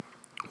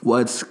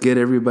What's good,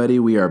 everybody?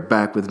 We are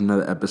back with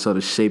another episode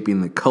of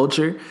Shaping the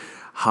Culture.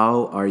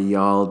 How are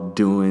y'all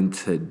doing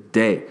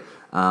today?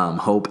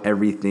 Hope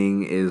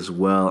everything is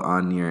well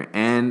on your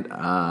end.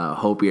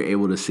 Hope you're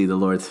able to see the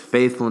Lord's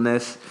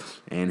faithfulness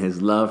and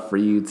His love for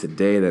you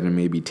today, that it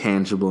may be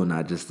tangible,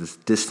 not just this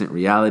distant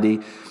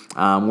reality.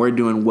 We're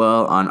doing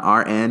well on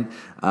our end.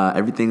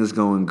 Everything is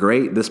going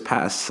great. This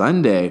past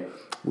Sunday,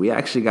 we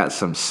actually got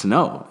some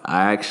snow.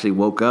 I actually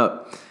woke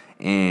up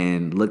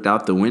and looked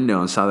out the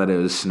window and saw that it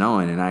was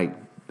snowing. And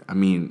I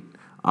mean,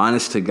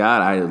 honest to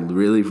God, I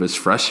really was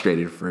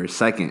frustrated for a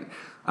second.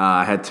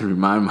 I had to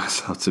remind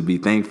myself to be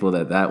thankful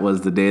that that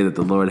was the day that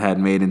the Lord had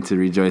made, and to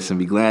rejoice and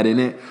be glad in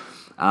it.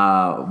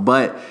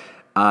 But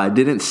it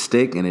didn't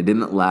stick and it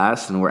didn't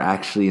last. And we're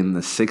actually in the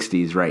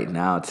 60s right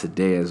now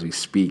today as we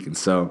speak. And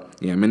so,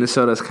 yeah,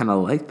 Minnesota is kind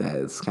of like that.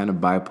 It's kind of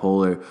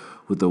bipolar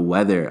with the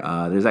weather.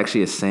 There's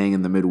actually a saying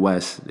in the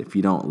Midwest: if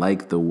you don't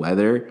like the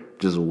weather,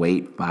 just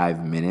wait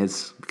 5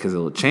 minutes, because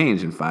it'll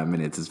change in 5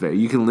 minutes.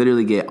 You can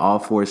literally get all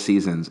 4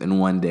 seasons in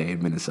one day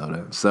in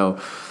Minnesota. So,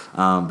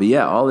 but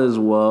yeah, all is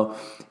well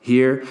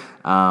here.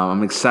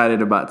 I'm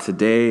excited about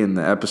today and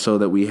the episode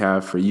that we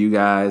have for you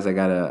guys. I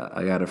got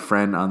a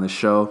friend on the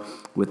show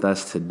with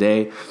us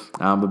today.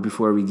 But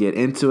before we get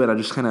into it, I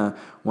just kind of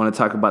want to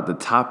talk about the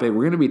topic.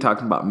 We're going to be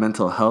talking about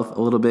mental health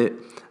a little bit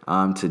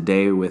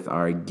today with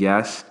our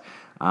guest.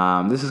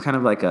 This is kind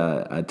of like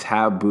a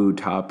taboo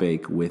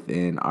topic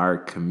within our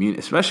community,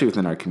 especially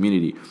within our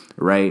community,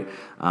 right?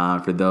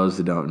 For those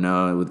who don't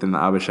know, within the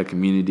Abisha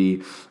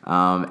community,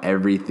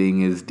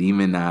 everything is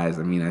demonized.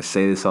 I mean, I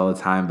say this all the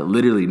time, but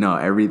literally, no,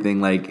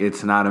 everything, like,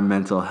 it's not a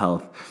mental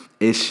health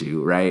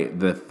issue, right?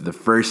 The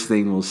first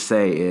thing we'll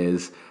say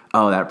is,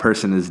 oh, that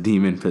person is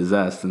demon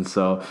possessed. And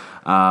so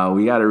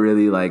we got to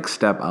really like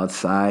step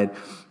outside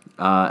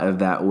of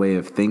that way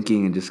of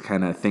thinking and just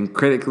kind of think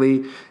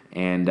critically.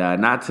 And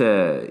not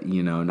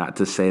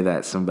to say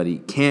that somebody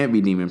can't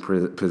be demon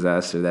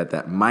possessed, or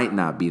that might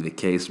not be the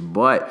case,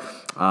 but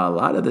a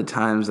lot of the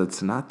times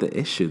that's not the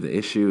issue. The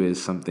issue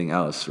is something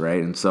else,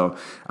 right? And so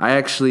I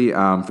actually,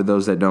 for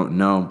those that don't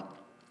know,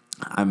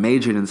 I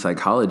majored in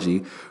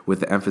psychology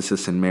with the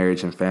emphasis in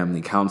marriage and family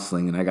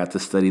counseling, and I got to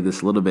study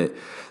this a little bit.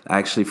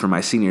 Actually, for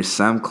my senior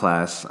SEM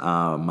class,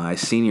 my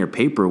senior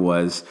paper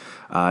was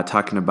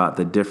talking about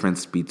the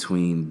difference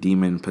between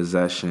demon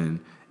possession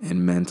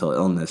and mental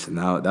illness, and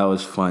that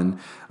was fun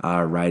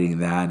writing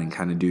that and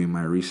kind of doing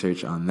my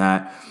research on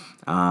that.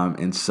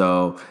 And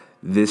so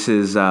this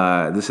is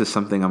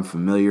something I'm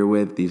familiar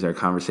with. These are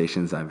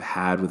conversations I've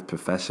had with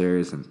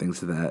professors and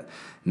things of that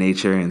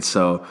nature, and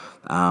so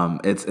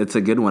it's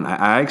a good one.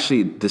 I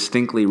actually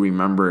distinctly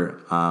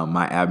remember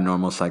my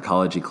abnormal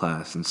psychology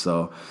class, and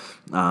so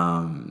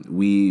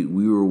we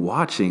were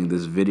watching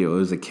this video. It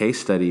was a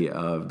case study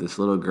of this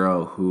little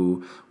girl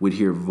who would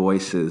hear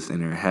voices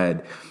in her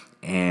head,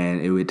 and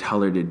it would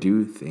tell her to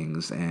do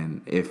things. And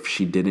if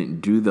she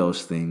didn't do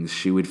those things,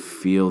 she would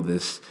feel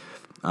this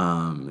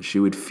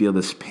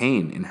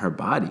pain in her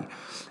body.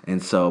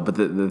 And so, but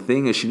the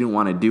thing is, she didn't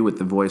want to do what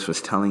the voice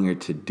was telling her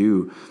to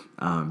do,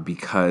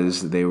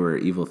 because they were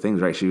evil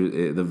things, right?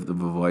 The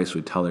voice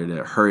would tell her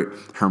to hurt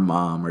her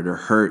mom or to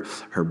hurt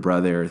her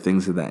brother or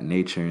things of that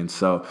nature. And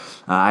so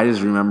I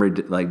just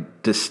remembered,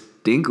 like,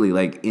 distinctly,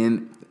 like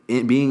in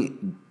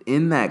being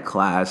in that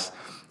class.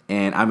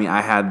 And I mean,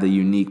 I had the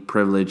unique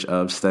privilege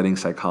of studying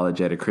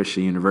psychology at a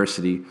Christian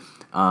university,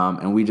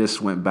 and we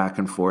just went back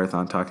and forth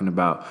on talking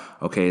about,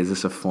 okay, is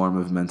this a form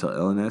of mental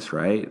illness,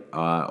 right?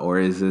 Or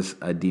is this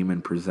a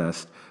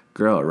demon-possessed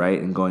girl,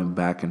 right? And going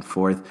back and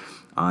forth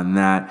on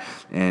that.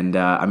 And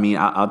I mean,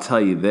 I'll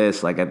tell you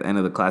this, like, at the end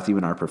of the class,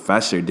 even our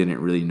professor didn't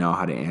really know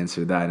how to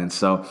answer that. And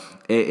so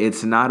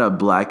it's not a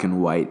black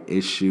and white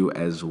issue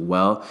as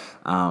well.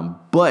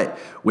 But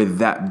with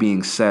that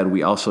being said,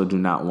 we also do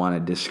not want to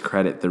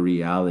discredit the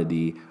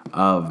reality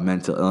of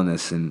mental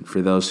illness. And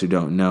for those who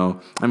don't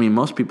know, I mean,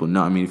 most people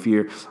know. I mean, if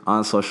you're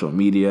on social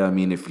media, I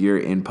mean, if you're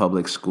in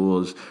public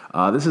schools,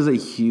 this is a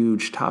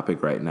huge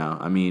topic right now.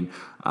 I mean,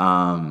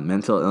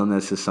 mental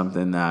illness is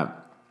something that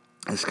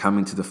is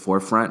coming to the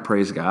forefront,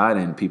 praise God,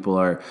 and people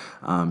are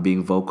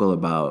being vocal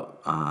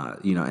about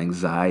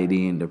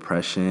anxiety and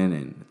depression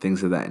and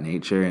things of that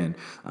nature, and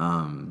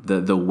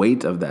the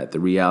weight of that, the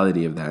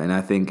reality of that. And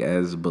I think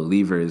as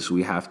believers,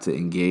 we have to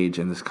engage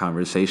in this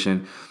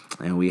conversation,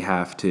 and we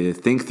have to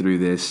think through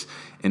this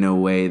in a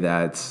way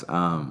that's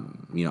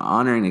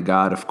honoring to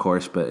God, of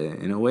course, but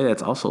in a way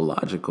that's also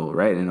logical,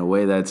 right? In a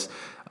way that's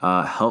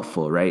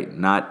helpful, right?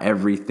 Not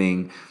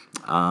everything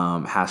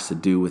has to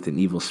do with an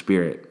evil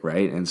spirit,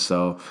 right? And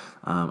so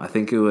I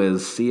think it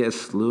was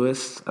C.S.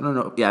 Lewis. I don't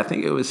know. Yeah, I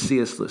think it was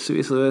C.S.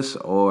 Lewis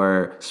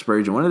or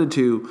Spurgeon. One of the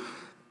two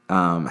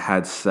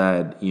had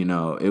said,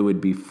 it would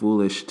be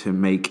foolish to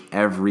make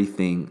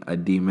everything a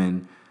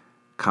demon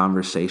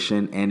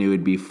conversation, and it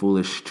would be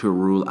foolish to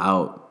rule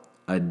out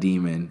a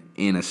demon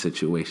in a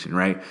situation,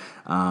 right?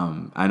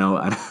 I know.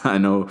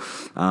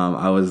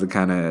 I was the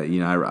kind of,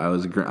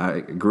 I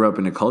grew up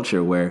in a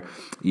culture where,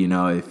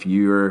 if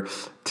your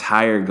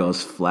tire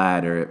goes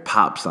flat or it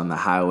pops on the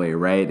highway,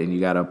 right, and you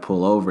got to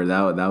pull over,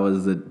 that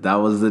was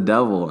the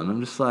devil, and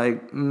I'm just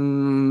like, I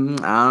don't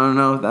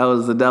know if that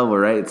was the devil,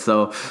 right?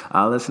 So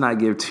let's not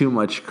give too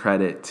much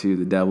credit to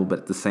the devil, but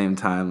at the same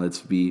time,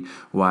 let's be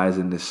wise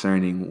and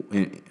discerning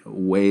in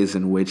ways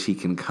in which he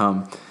can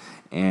come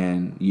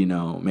and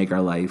make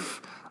our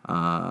life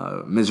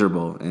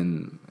miserable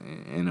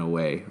in a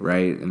way,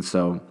 right? And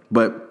so,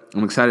 but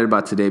I'm excited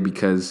about today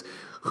because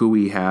who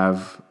we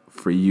have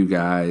for you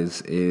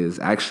guys is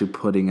actually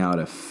putting out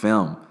a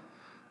film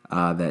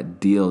that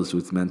deals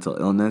with mental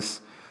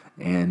illness.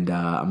 And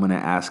I'm going to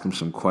ask him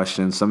some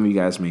questions. Some of you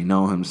guys may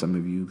know him. Some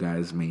of you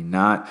guys may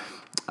not.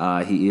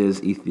 He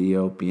is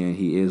Ethiopian.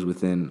 He is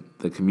within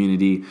the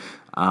community.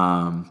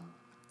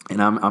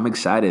 And I'm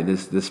excited.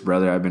 This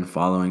brother I've been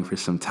following for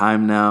some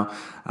time now.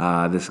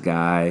 This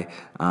guy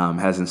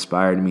has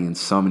inspired me in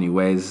so many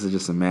ways. This is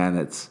just a man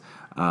that's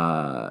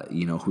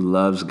who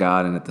loves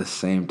God and at the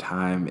same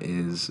time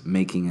is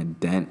making a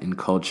dent in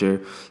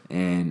culture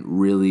and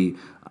really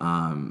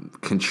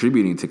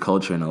contributing to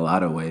culture in a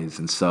lot of ways.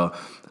 And so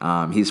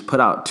he's put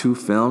out 2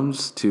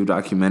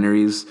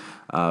 documentaries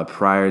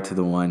prior to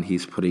the one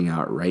he's putting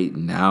out right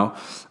now.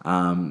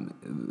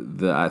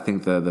 I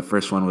think the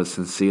first one was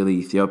Sincerely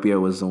Ethiopia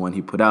was the one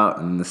he put out,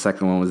 and the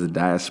second one was the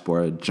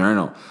Diaspora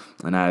Journal.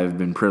 And I've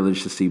been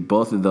privileged to see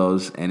both of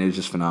those, and it was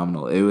just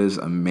phenomenal. It was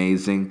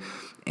amazing.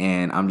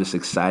 And I'm just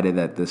excited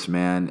that this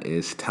man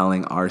is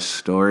telling our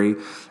story,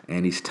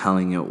 and he's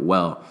telling it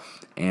well.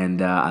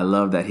 And I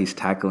love that he's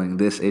tackling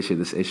this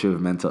issue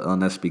of mental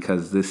illness,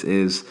 because this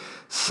is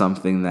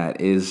something that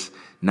is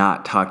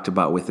not talked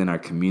about within our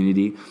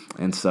community.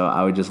 And so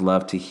I would just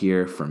love to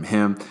hear from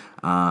him.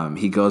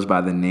 He goes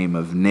by the name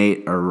of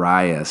Nate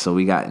Araya. So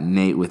we got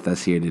Nate with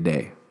us here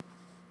today.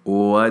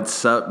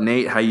 What's up,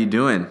 Nate? How you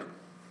doing?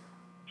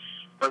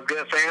 What's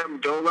good,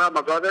 fam? Doing well,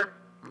 my brother.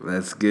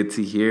 That's good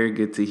to hear.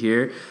 Good to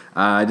hear.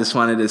 I just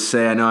wanted to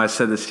say, I know I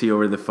said this to you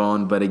over the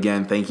phone, but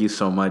again, thank you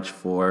so much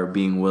for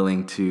being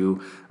willing to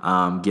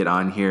get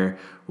on here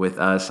with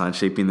us on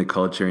Shaping the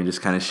Culture and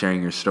just kind of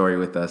sharing your story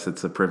with us.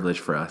 It's a privilege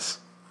for us.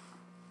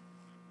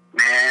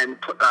 Man,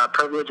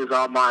 privilege is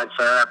all mine,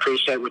 sir. I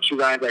appreciate what you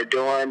guys are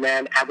doing,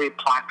 man. Every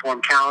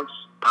platform counts.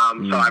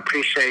 So I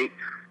appreciate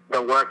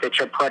the work that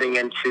you're putting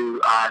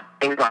into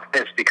things like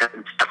this, because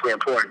it's definitely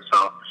important.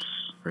 So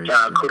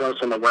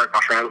kudos on the work,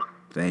 my friend.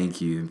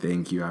 Thank you.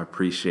 I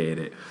appreciate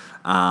it.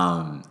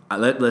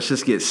 Let's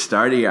just get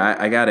started.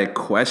 I got a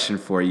question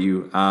for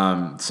you.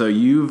 So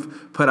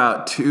you've put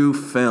out 2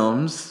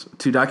 films,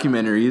 2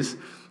 documentaries,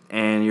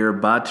 and you're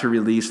about to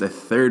release a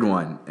 3rd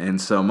one.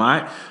 And so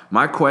my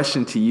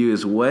question to you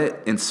is,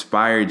 what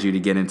inspired you to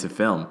get into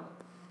film?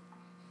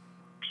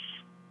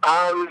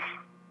 I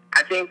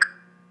think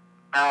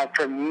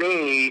for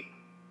me,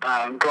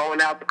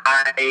 growing up,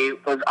 I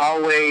was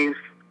always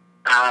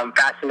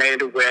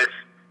fascinated with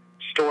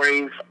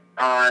stories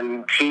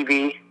on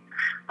TV,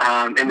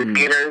 in the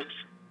theaters,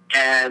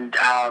 and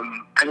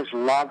I just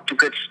loved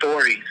good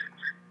stories.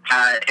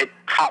 It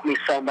taught me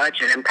so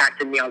much. It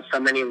impacted me on so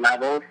many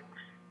levels.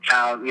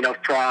 Some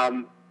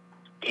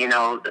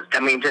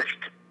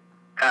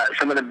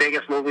of the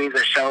biggest movies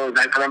or shows.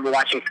 I remember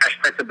watching Fresh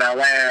Prince of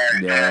Bel-Air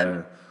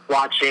and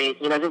watching,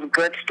 just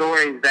good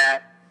stories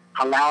that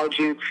allowed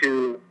you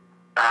to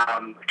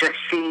just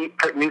see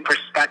new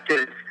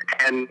perspectives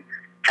and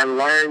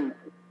learn,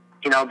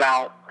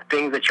 about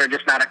things that you're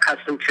just not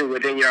accustomed to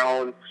within your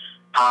own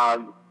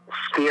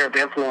sphere of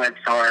influence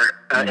or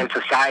in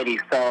society.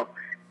 So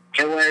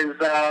it was,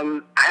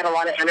 I had a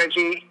lot of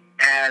energy,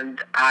 and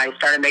I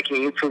started making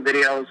YouTube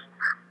videos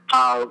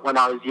when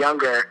I was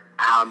younger,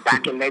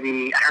 back in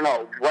maybe, I don't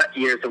know what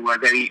years it was,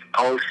 maybe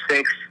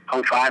 06,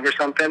 05 or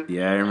something.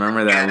 Yeah, I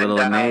remember that little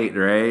Nate,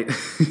 right?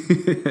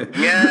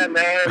 Yeah,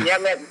 man.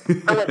 You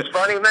know what's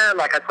funny, man?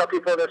 Like, I tell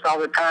people this all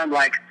the time.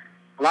 Like,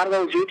 a lot of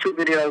those YouTube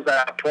videos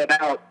that I put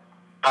out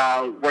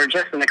were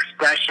just an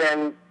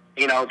expression,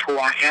 to who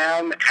I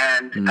am,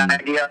 and the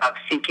idea of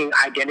seeking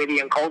identity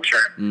and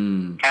culture.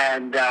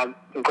 And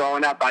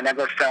growing up, I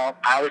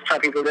always tell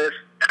people this,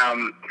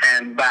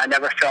 but I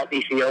never felt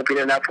Ethiopian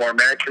enough or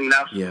American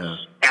enough. Yeah.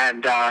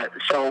 And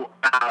so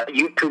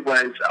YouTube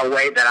was a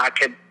way that I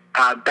could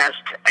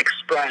best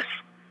express,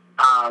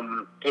 a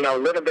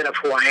little bit of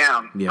who I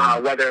am,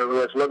 whether it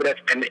was a little bit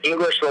in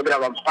English, a little bit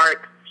of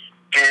art.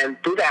 And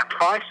through that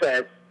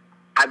process,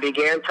 I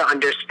began to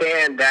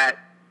understand that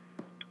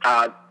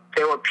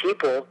there were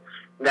people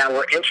that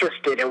were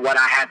interested in what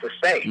I had to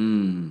say.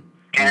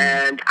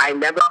 And I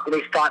never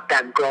really thought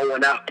that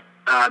growing up.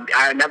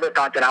 I never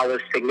thought that I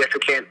was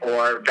significant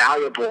or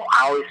valuable.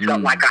 I always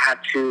felt like I had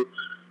to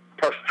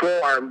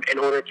perform in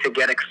order to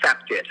get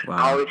accepted. Wow.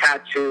 I always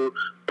had to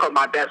put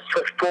my best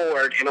foot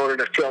forward in order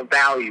to feel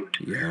valued.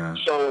 Yeah.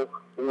 So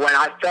when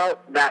I felt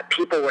that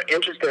people were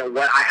interested in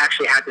what I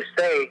actually had to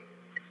say,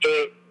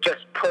 it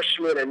just pushed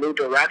me in a new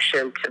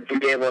direction to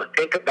be able to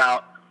think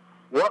about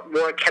what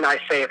more can I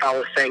say if I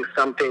was saying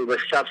something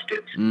with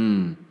substance?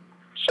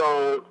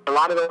 So a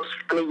lot of those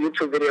funny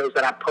YouTube videos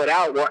that I put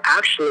out were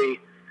actually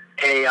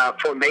a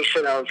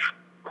formation of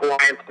who I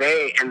am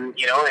today, and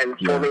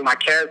forming my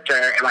character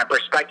and my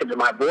perspective and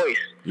my voice.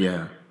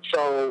 Yeah.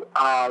 So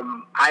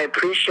I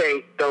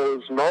appreciate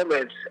those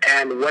moments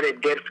and what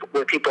it did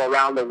with people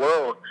around the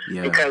world,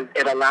 because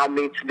it allowed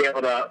me to be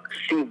able to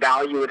see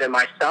value within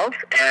myself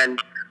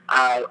and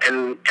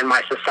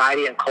my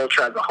society and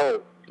culture as a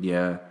whole.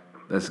 Yeah,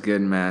 that's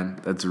good,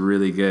 man. That's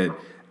really good.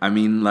 I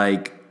mean,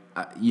 like,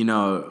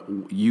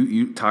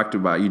 you talked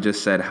about, you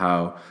just said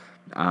how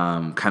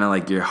kind of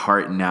like your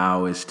heart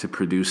now is to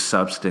produce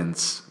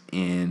substance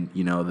in,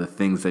 the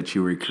things that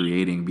you were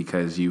creating,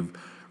 because you've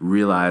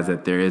realized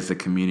that there is a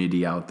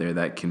community out there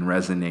that can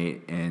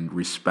resonate and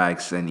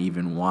respects and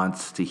even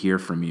wants to hear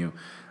from you.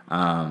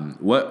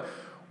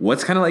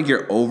 What's kind of like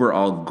your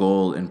overall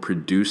goal in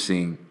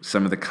producing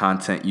some of the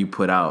content you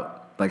put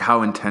out? Like,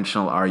 how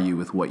intentional are you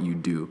with what you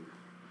do?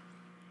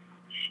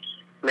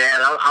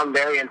 Man, I'm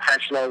very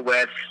intentional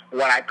with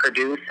what I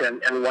produce and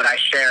what I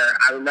share.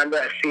 I remember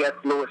a C.S.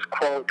 Lewis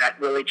quote that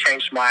really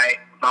changed my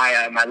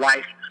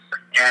life,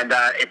 and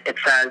it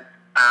says,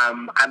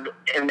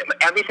 and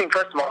everything,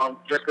 first of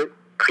all, just a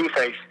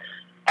preface,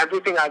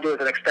 everything I do is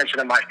an extension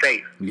of my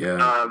faith.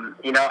 Yeah.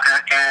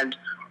 And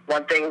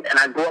one thing, and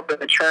I grew up in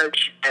the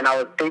church, and I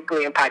was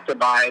deeply impacted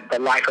by the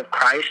life of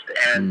Christ,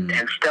 and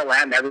still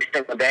am every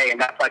single day, and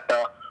that's like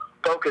the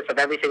focus of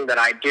everything that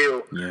I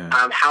do. Yeah.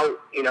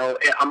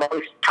 I'm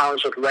always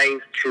challenged with ways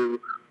to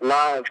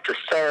love, to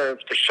serve,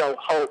 to show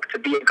hope, to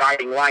be a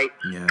guiding light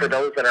for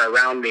those that are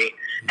around me.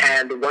 Yeah.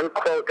 And one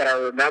quote that I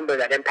remember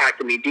that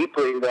impacted me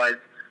deeply was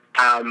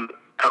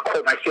a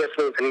quote by C.S.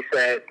 Lewis, and he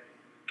said,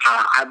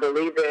 I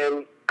believe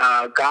in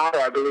God,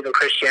 or I believe in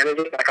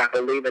Christianity like I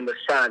believe in the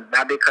sun,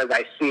 not because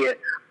I see it,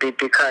 but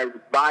because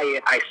by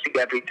it I see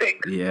everything.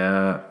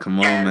 Yeah, come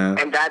on, man.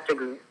 And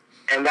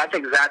that's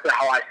exactly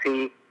how I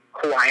see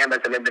who I am as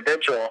an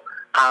individual.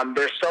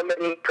 There's so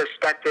many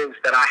perspectives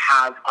that I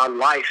have on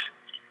life,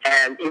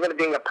 and even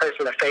being a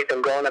person of faith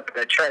and growing up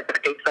in the church, I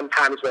think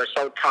sometimes we're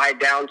so tied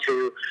down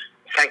to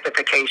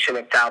sanctification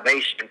and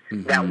salvation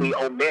that we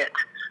omit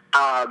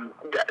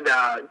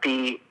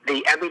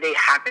the everyday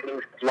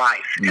happenings of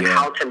life and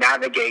how to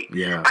navigate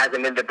as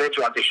an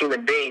individual, as a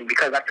human being.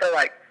 Because I feel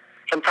like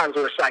sometimes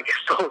we're like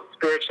so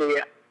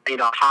spiritually,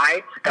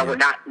 high that we're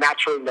not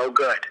naturally no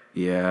good.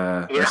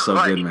 Yeah, that's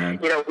so good, man.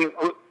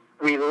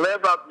 We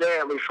live up there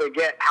and we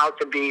forget how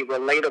to be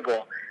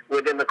relatable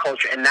within the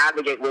culture and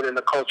navigate within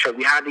the culture.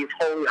 We have these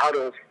holy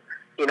huddles,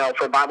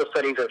 for Bible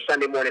studies or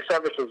Sunday morning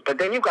services, but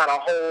then you've got a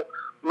whole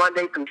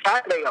Monday through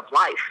Saturday of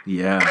life.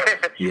 Yeah.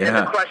 And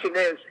the question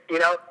is,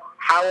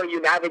 how are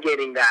you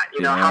navigating that?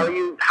 How do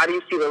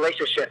you see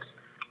relationships?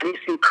 How do you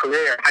see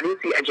career? How do you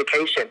see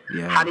education?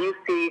 Yeah. How do you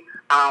see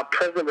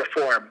prison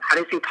reform? How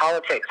do you see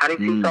politics? How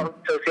do you see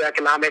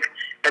socioeconomic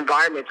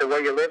environments and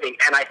where you're living?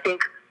 And I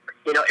think,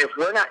 if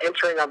we're not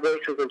entering our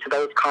voices into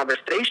those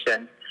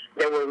conversations,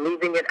 then we're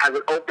leaving it as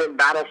an open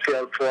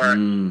battlefield for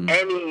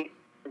any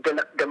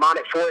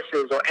demonic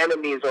forces or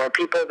enemies or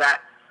people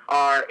that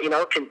are,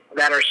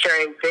 that are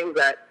sharing things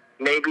that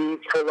may be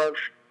full of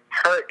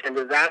hurt and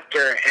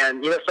disaster.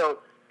 And, so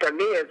for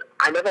me,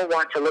 I never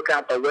want to look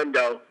out the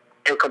window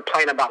and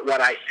complain about what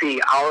I see.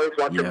 I always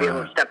want to be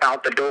able to step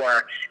out the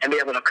door and be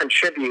able to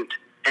contribute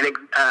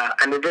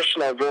an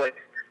additional voice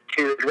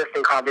to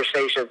existing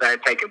conversations that are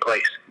taking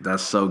place.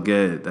 That's so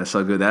good.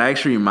 That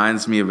actually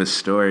reminds me of a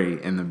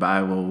story in the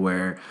Bible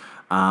where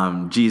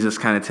Jesus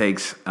kind of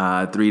takes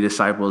 3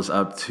 disciples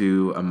up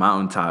to a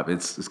mountaintop.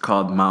 It's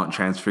called Mount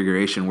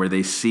Transfiguration, where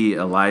they see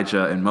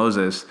Elijah and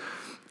Moses.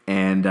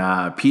 And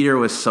Peter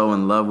was so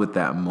in love with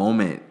that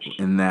moment,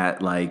 in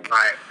that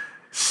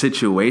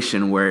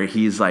situation where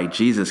he's like,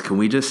 Jesus, can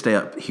we just stay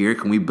up here?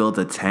 Can we build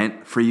a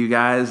tent for you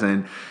guys?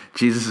 And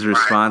Jesus'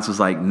 response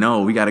was like,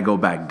 no, we got to go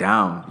back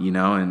down,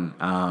 And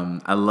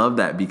I love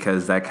that,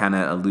 because that kind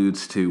of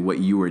alludes to what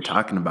you were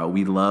talking about.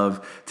 We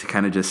love to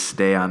kind of just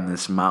stay on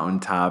this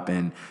mountaintop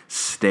and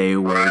stay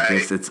where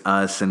it's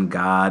us and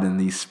God and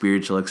these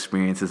spiritual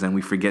experiences, and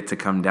we forget to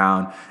come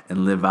down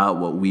and live out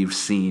what we've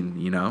seen,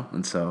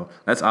 And so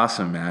that's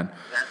awesome, man.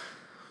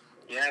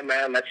 Yeah,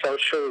 man, that's so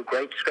true.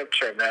 Great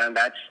scripture, man.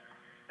 That's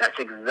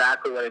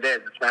exactly what it is.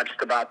 It's not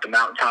just about the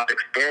mountaintop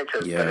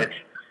experiences, but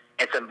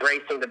it's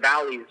embracing the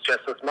valleys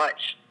just as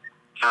much,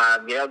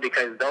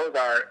 because those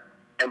are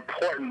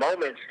important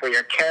moments for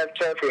your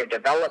character, for your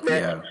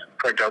development,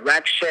 for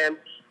direction.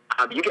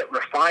 You get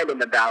refined in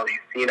the valleys,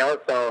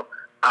 so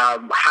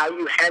how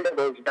you handle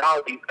those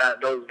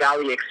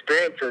valley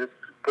experiences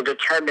will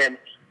determine,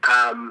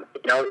 the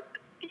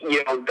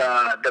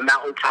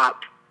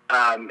mountaintop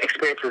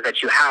experiences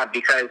that you have.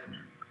 Because,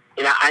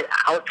 I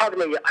was talking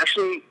to you,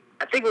 actually,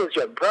 I think it was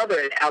your brother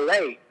in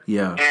L.A.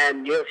 Yeah.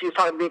 And, he was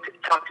talking to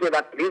me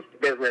about the music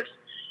business.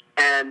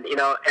 And,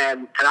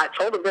 and I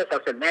told him this. I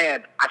said,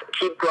 man, I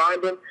keep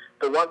grinding.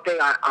 The one thing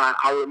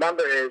I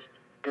remember is,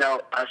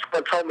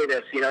 someone told me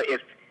this,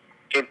 if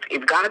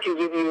if God can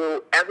give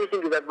you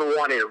everything you've ever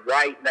wanted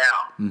right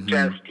now,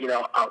 just,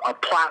 a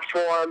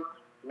platform,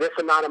 this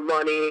amount of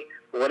money,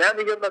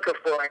 whatever you're looking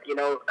for,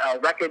 a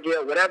record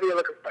deal, whatever you're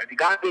looking for, if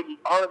God gave you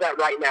all of that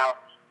right now,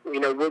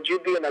 would you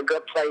be in a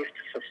good place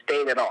to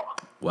sustain it all?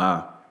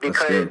 Wow. That's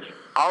because good.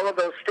 all of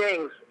those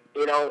things,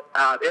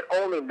 it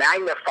only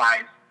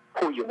magnifies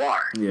who you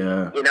are.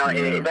 Yeah.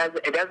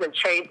 It doesn't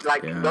change,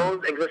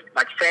 those exist,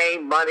 like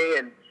fame, money,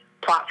 and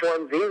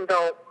platforms. These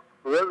don't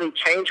really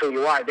change who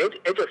you are.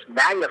 It just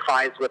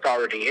magnifies what's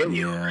already in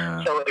you.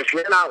 So if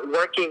you're not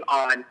working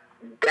on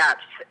depth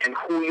and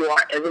who you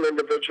are as an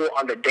individual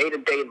on the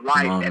day-to-day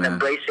life and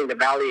embracing the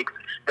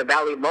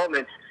valley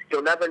moments,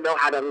 you'll never know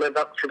how to live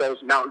up to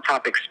those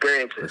mountaintop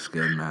experiences. That's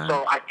good, man.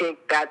 So I think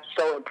that's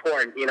so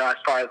important, as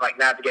far as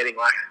navigating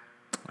life.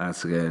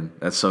 That's good.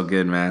 That's so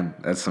good, man.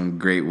 That's some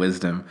great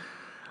wisdom.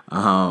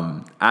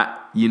 I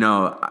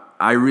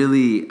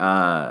really,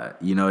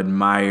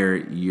 admire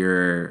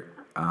your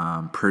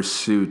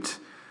pursuit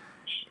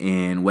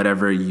in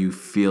whatever you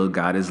feel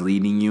God is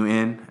leading you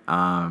in.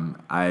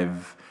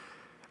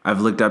 I've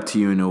looked up to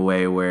you in a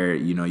way where,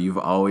 you've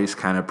always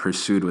kind of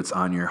pursued what's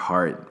on your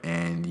heart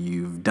and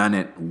you've done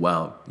it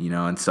well,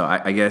 and so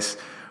I guess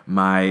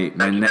my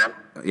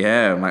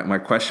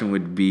question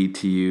would be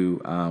to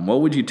you,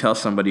 what would you tell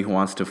somebody who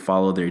wants to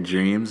follow their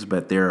dreams,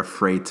 but they're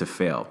afraid to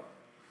fail?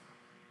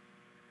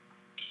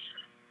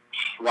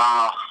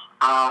 Wow.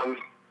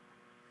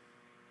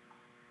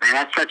 Man,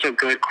 that's such a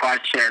good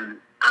question.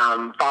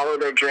 Follow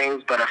their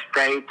dreams, but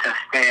afraid to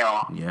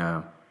fail.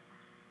 Yeah.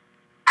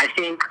 I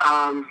think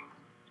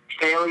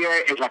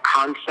failure is a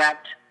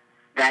concept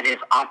that is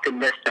often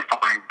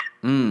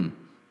misdefined.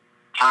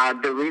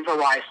 The reason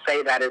why I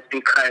say that is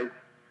because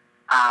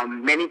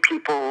many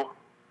people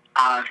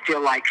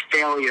feel like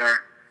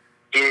failure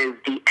is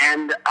the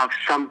end of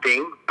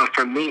something, but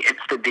for me, it's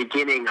the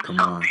beginning of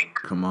something.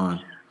 Come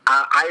on.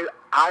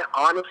 I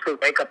honestly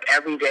wake up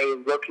every day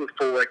looking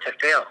forward to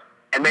fail.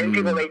 And many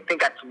people may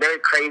think that's very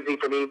crazy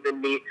for me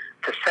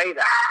to say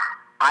that.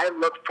 I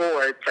look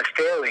forward to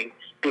failing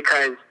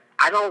because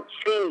I don't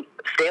see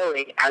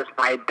failing as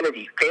my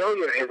identity.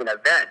 Failure is an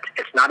event.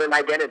 It's not an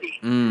identity.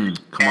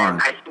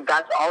 I think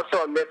that's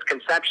also a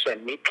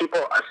misconception.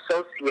 People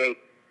associate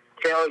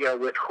failure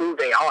with who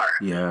they are.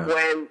 Yeah.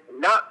 When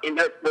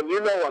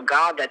you know a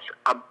God that's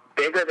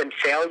bigger than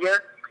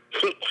failure,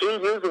 He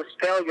uses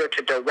failure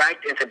to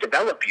direct and to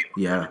develop you.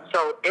 Yeah.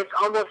 So it's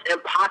almost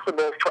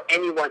impossible for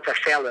anyone to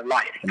fail in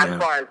life, as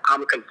far as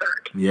I'm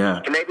concerned.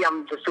 Yeah. And maybe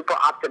I'm just super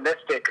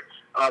optimistic,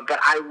 but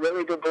I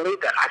really do believe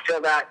that. I feel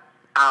that,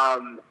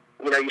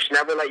 you should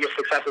never let your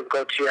successes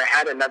go to your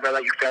head and never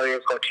let your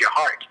failures go to your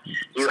heart.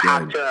 You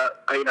have to,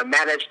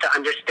 manage to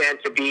understand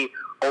to be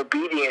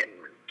obedient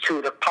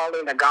to the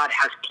calling that God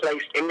has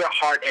placed in your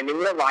heart and in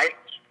your life,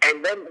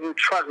 and then you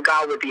trust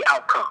God with the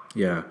outcome.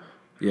 Yeah.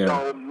 Yeah.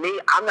 So me,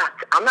 I'm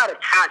not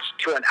attached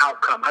to an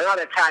outcome. I'm not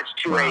attached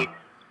to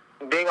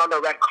being on the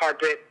red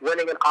carpet,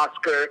 winning an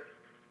Oscar,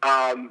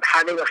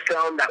 having a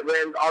film that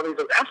wins all these.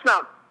 That's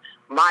not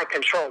my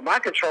control. My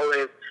control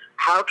is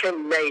how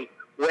can Nate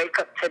wake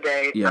up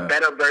today a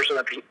better version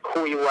of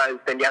who he was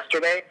than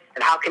yesterday,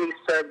 and how can he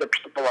serve the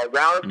people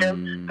around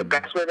him the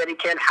best way that he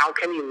can? How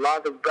can he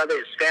love his brother,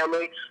 his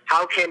family?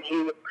 How can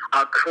he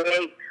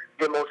create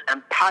the most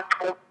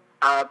impactful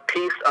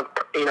piece of,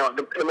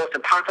 the most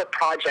impactful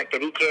project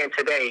that he can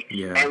today,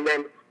 and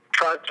then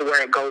trust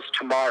where it goes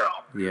tomorrow.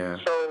 Yeah.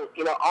 So,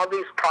 all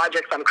these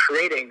projects I'm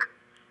creating,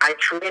 I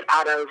create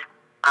out of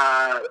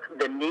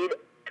the need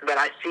that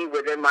I see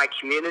within my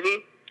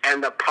community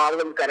and the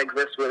problems that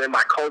exist within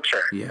my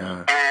culture.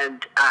 Yeah.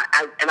 And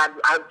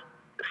I've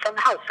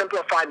somehow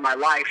simplified my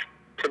life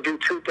to do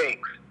two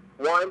things.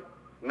 One,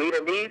 meet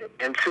a need,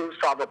 and two,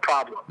 solve a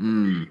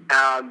problem.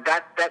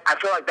 That I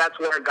feel like that's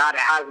where God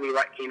has me,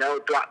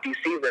 throughout these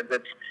seasons.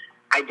 It's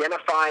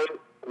identifying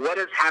what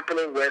is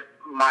happening with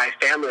my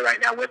family right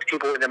now, with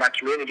people within my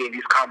community in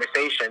these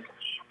conversations,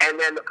 and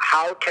then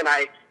how can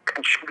I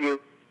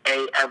contribute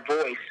a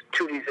voice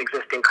to these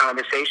existing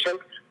conversations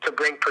to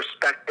bring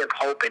perspective,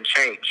 hope, and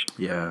change.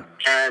 Yeah.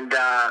 And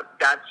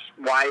that's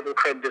why we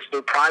created this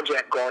new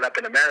project, Growing Up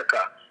in America.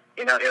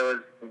 It was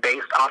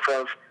based off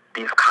of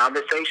these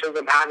conversations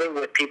I'm having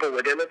with people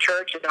within the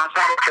church and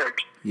outside the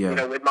church,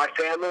 with my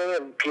family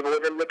and people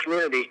within the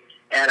community.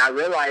 And I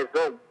realized,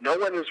 no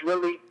one is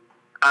really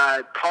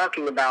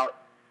talking about,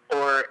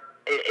 or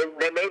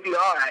they maybe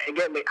are.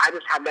 Again, I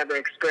just have never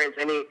experienced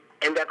any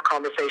in-depth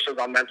conversations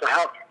on mental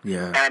health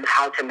and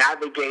how to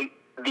navigate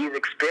these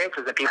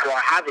experiences that people are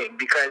having,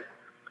 because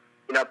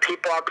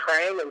people are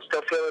praying and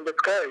still feeling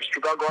discouraged.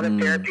 People are going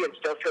to therapy and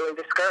still feeling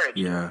discouraged.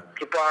 Yeah.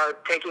 People are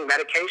taking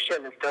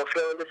medication and still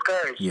feeling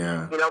discouraged.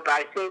 Yeah. But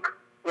I think,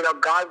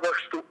 God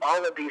works through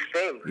all of these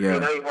things. Yeah.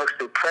 He works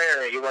through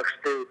prayer. He works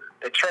through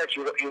the church.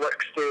 He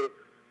works through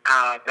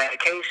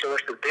medication. He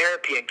works through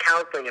therapy and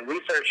counseling and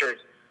researchers.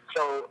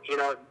 So,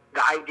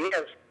 the idea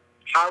is,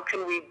 how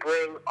can we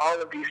bring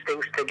all of these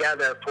things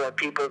together for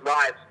people's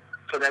lives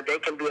so that they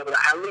can be able to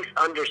at least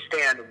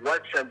understand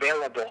what's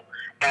available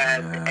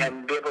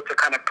and be able to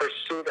kind of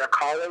pursue their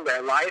calling,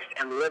 their life,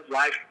 and live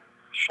life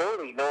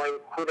fully, knowing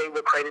who they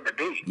were created to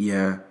be.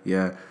 Yeah.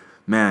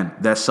 Man,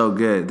 that's so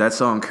good. That's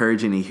so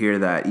encouraging to hear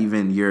that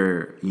even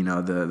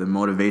the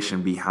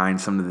motivation behind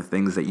some of the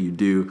things that you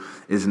do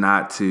is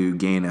not to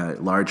gain a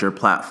larger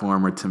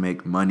platform or to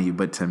make money,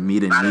 but to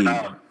meet a need,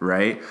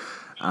 right?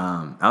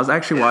 I was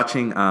actually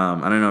watching,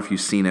 I don't know if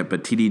you've seen it,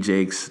 but TD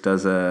Jakes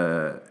does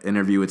a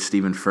interview with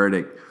Stephen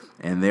Furtick,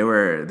 and they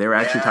were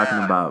actually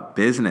talking about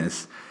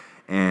business.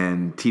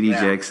 And TD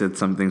Jakes said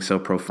something so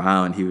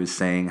profound. He was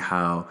saying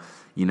how,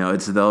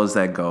 it's those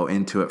that go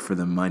into it for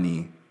the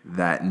money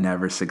that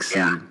never succeed.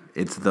 Yeah.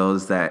 It's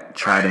those that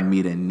try to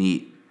meet a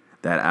need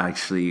that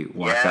actually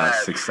walk out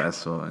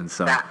successful. And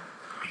so,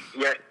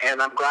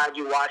 and I'm glad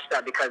you watched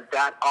that, because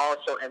that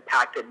also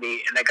impacted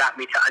me, and it got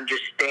me to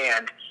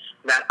understand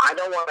that I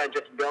don't want to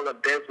just build a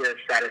business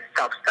that is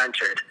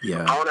self-centered.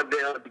 Yeah. I want to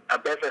build a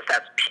business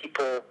that's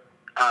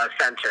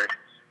people-centered.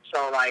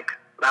 So,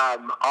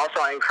 also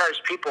I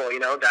encourage people,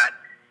 that,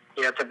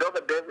 to build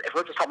a business, if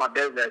we're just talking about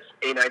business,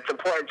 it's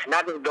important to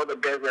not just build a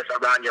business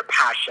around your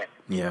passion.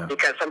 Yeah.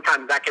 Because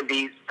sometimes that can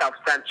be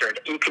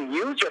self-centered. You can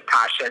use your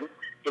passion,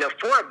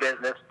 for a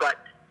business, but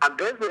a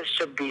business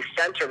should be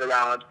centered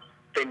around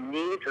the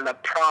needs and the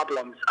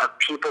problems of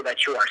people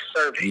that you are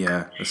serving.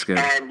 Yeah, that's good.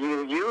 And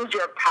you use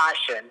your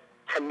passion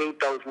to meet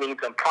those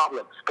needs and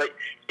problems. But,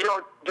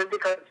 just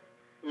because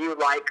you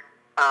like,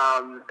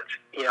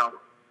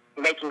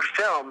 making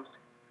films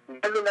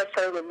doesn't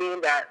necessarily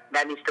mean that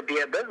needs to be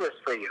a business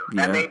for you.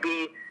 Yeah. That may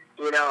be,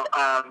 your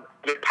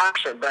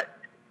passion. But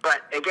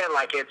again,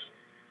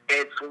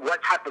 it's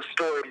what type of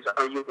stories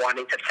are you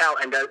wanting to tell?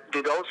 And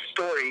do those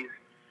stories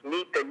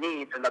meet the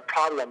needs and the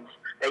problems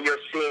that you're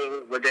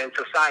seeing within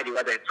society,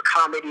 whether it's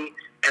comedy,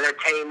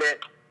 entertainment,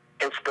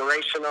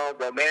 inspirational,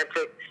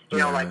 romantic? You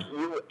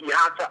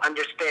have to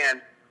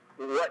understand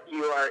what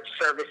you are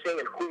servicing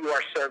and who you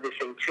are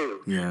servicing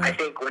to. Yeah. I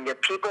think when you're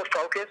people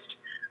focused,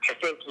 I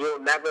think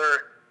you'll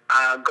never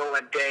go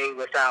a day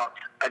without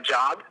a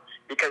job,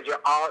 because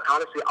you're always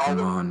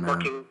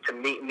looking to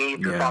meet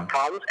needs and solve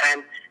problems,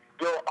 and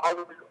you'll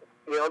always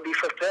be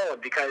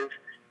fulfilled, because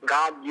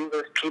God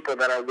uses people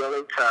that are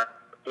willing to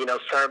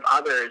serve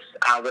others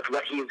with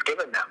what He's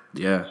given them.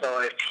 Yeah.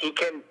 So if He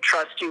can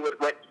trust you with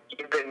what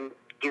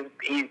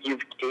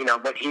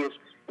what He's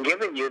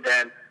given you,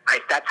 then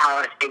that's how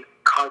I think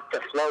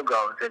constant flow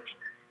goes. It's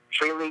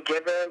freely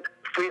given,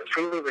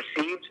 freely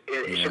received.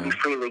 It should be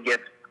freely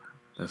given.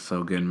 That's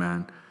so good,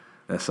 man.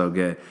 That's so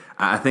good.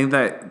 I think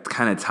that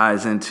kind of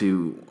ties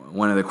into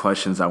one of the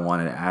questions I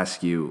wanted to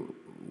ask you,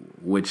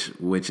 which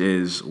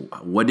is,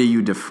 what do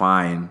you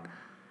define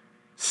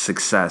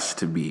success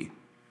to be?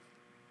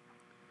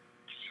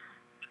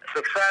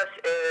 Success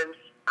is,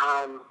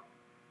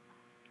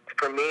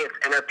 for me, it's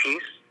inner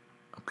peace.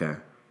 Okay.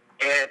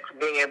 It's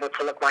being able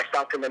to look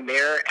myself in the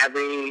mirror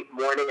every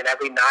morning and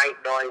every night,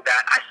 knowing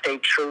that I stay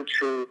true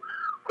to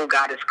who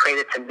God has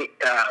created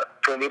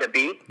for me to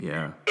be.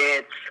 Yeah.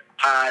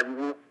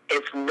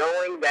 It's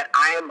knowing that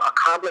I am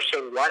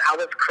accomplishing what I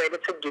was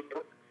created to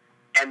do,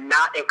 and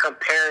not in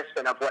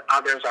comparison of what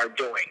others are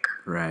doing.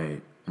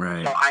 Right.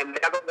 So I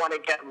never want to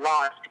get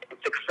lost in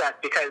success,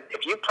 because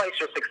if you place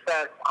your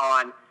success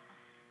on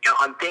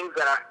things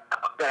that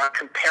are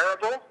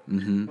comparable,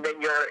 mm-hmm.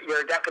 then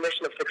your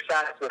definition of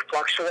success will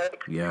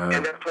fluctuate,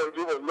 and therefore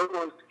you will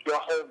lose your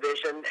whole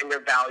vision and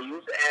your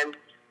values and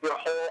your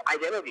whole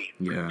identity.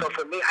 Yeah. So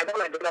for me, I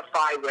don't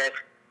identify with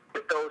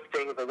those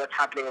things or what's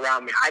happening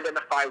around me. I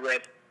identify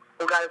with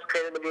who God has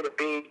created me to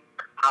be.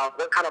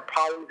 What kind of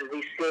problems is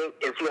He seeing?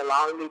 Is He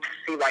allowing me to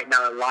see right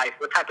now in life?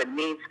 What type of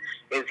needs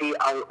is He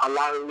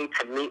allowing me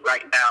to meet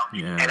right now?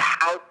 Yeah. And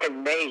how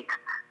can Nate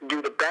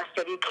do the best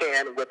that he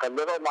can with a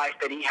little life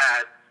that he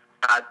has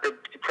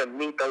to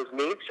meet those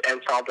needs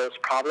and solve those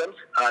problems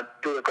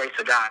through the grace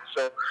of God?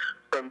 So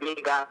for me,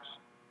 that's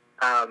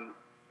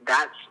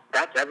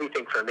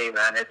everything for me,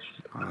 man. It's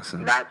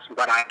awesome. That's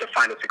what I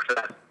define as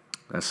success.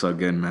 That's so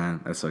good, man.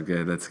 That's so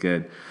good. That's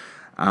good.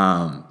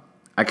 I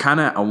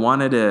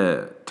wanted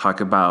to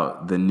talk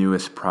about the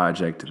newest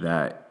project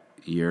that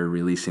you're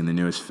releasing, the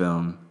newest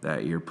film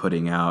that you're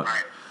putting out.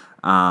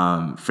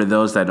 For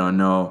those that don't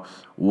know,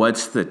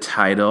 what's the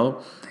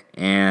title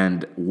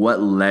and what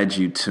led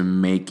you to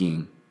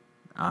making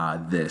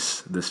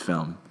this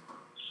film?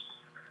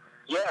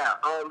 Yeah.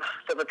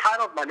 So the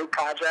title of my new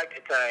project,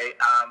 it's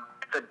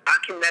a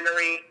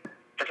documentary.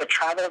 It's a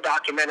travel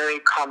documentary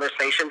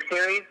conversation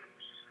series,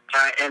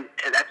 and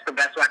that's the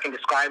best way I can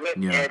describe it.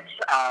 Yeah. It's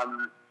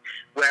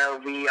where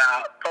we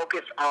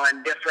focus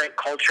on different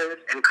cultures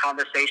and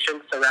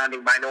conversations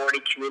surrounding minority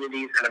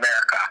communities in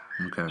America.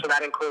 Okay. So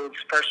that includes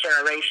first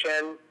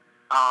generation,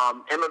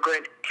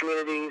 immigrant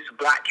communities,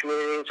 black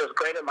communities, just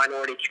greater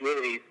minority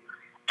communities.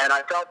 And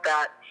I felt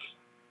that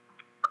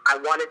I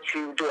wanted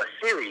to do a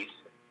series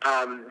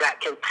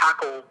that can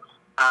tackle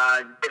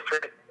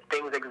different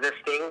things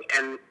existing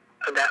and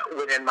that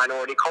within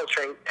minority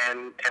culture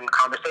and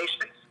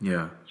conversations.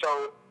 Yeah.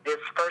 So this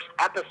first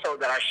episode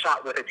that I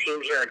shot with a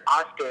team here in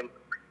Austin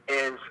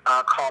is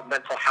called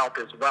Mental Health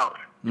as Well.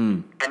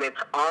 And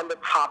it's on the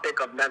topic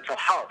of mental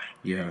health.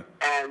 Yeah.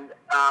 And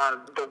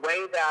the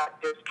way that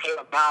this came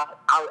about,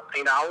 I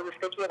was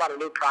thinking about a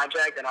new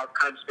project, and I've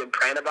kind of just been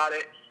praying about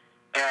it.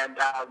 And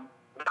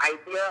the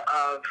idea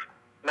of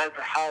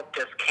mental health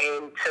just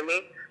came to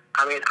me.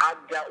 I mean,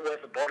 I've dealt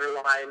with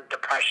borderline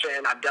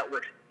depression. I've dealt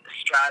with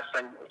stress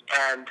and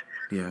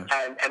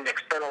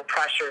external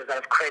pressures that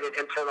have created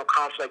internal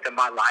conflict in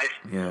my life.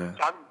 Yeah.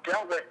 So I've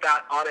dealt with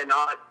that on and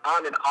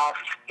off,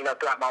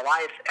 throughout my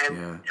life.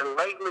 And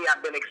lately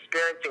I've been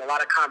experiencing a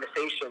lot of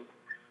conversations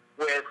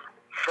with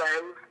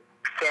friends,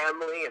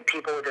 family, and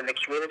people within the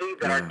community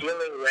that are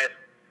dealing with,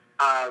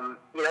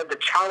 the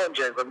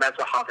challenges of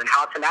mental health and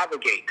how to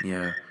navigate.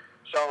 Yeah.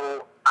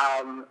 So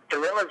the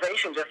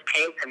realization just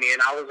came to me,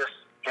 and I was just,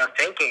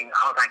 thinking,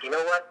 I was like, you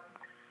know what?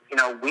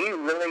 We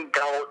really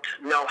don't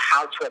know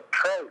how to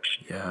approach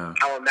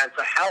our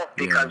mental health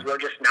because we're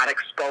just not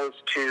exposed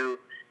to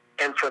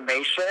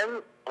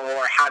information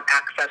or have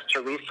access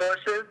to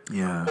resources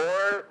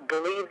or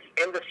believe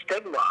in the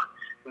stigma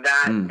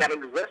that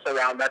exists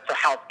around mental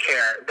health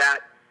care. That,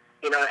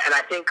 and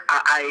I think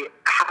I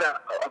had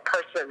a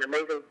person, an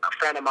amazing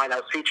friend of mine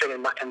that was featured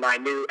in my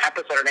new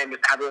episode. Her name is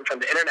Ebenezer from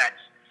the internet.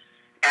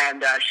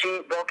 And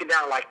she broke it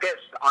down like this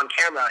on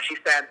camera. She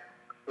said,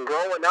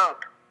 growing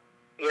up,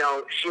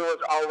 she was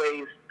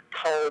always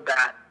told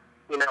that,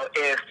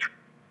 if,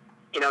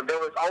 there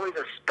was always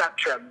a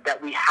spectrum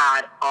that we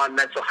had on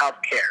mental health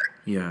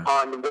care,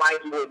 on why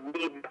you would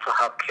need mental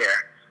health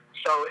care.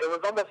 So it was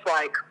almost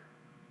like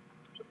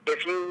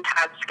if you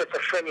had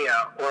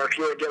schizophrenia or if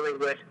you were dealing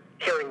with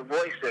hearing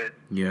voices,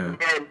 then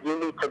you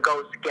need to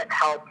go get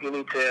help. You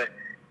need to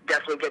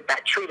definitely get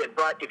that treated.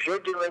 But if you're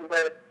dealing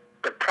with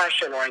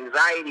depression or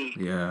anxiety,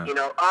 you're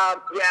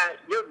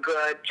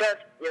good. Just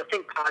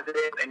think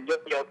positive and you'll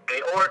be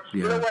okay. Or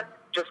you know what?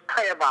 Just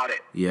pray about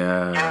it.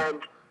 Yeah.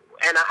 And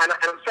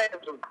I'm saying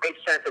it with great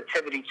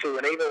sensitivity too.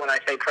 And even when I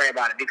say pray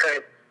about it,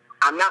 because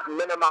I'm not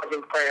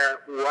minimizing prayer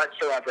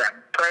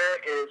whatsoever. Prayer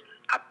is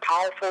a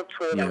powerful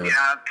tool that we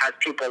have as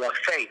people of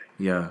faith.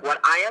 Yeah. What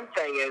I am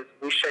saying is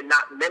we should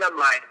not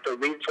minimize the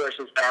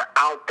resources that are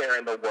out there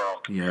in the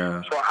world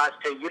for us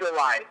to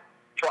utilize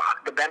for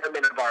the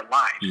betterment of our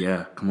lives.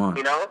 Yeah, come on.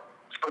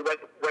 So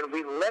when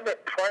we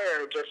limit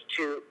prayer just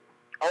to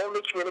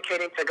only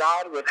communicating to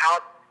God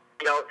without,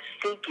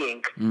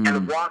 seeking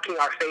and walking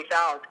our faith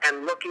out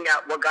and looking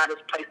at what God has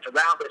placed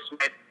around us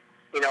with,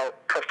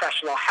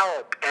 professional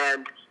help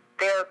and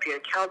therapy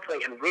and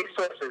counseling and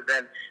resources,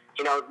 and,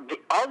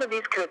 all of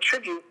these can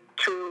attribute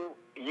to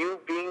you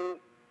being,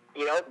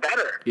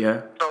 better.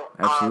 Yeah, so,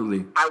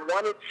 absolutely. I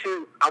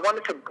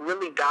wanted to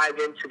really dive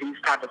into these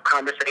type of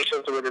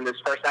conversations within this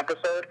first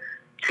episode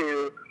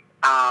to,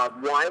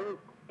 one,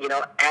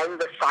 end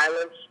the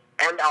silence,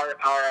 end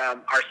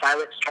our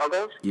silent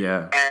struggles,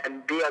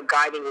 and be a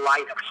guiding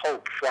light of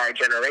hope for our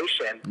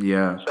generation.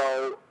 Yeah.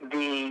 So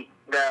the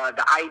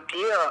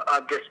idea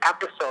of this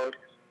episode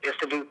is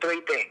to do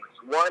three things.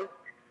 One,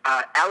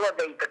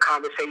 elevate the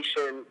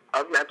conversation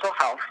of mental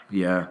health.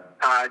 Yeah.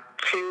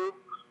 Two,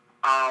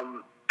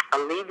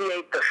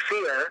 alleviate the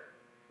fear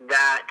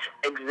that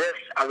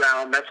exists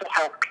around mental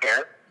health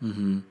care.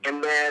 Mm-hmm.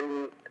 And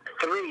then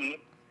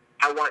three,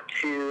 I want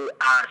to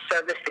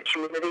service the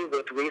community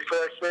with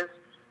resources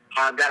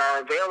that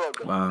are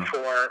available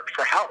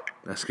for help.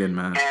 That's good,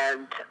 man.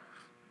 And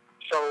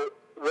so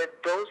with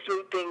those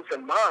three things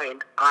in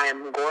mind, I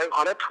am going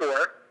on a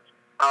tour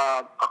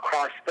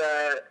across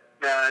the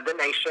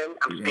nation.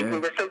 I'm speaking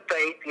this in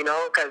faith,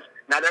 because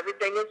not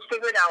everything is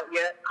figured out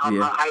yet.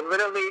 I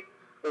literally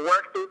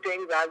work through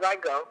things as I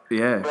go.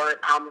 Yeah. But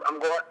I'm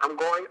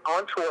going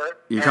on tour.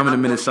 You're coming to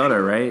Minnesota,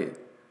 right?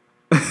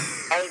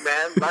 Hey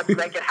man, let's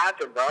make it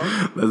happen, bro.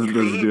 Let's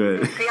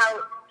do it.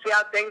 See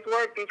how things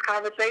work, these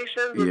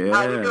conversations? Yeah.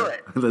 How we do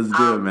it. Let's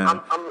do it, man.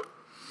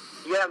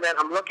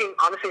 I'm looking,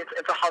 honestly,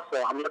 it's a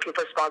hustle. I'm looking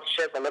for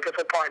sponsorships. I'm looking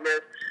for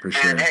partners. For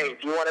sure. And hey,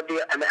 if you want to be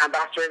an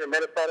ambassador in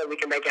Minnesota, we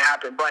can make it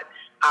happen. But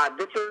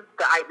this is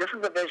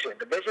the vision.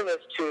 The vision is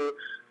to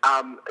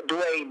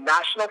do a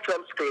national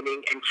film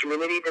screening and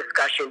community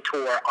discussion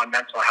tour on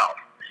mental health,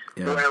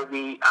 where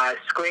we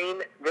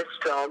screen this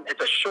film.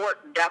 It's a short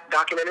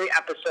documentary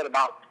episode,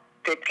 about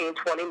 15,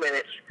 20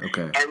 minutes.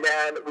 Okay. And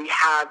then we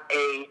have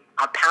a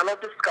panel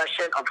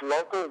discussion of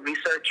local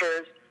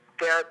researchers,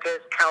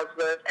 therapists,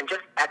 counselors, and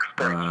just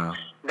experts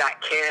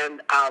that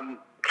can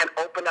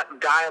open up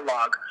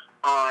dialogue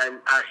on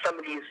some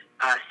of these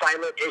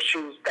silent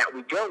issues that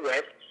we deal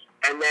with.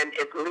 And then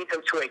it leads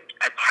into a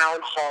town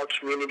hall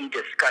community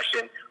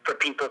discussion for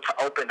people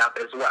to open up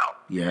as well.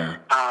 Yeah.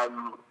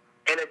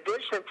 In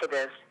addition to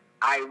this,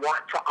 I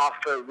want to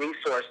offer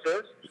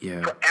resources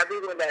for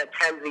everyone that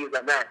attends these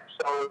events.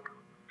 So,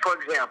 for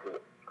example,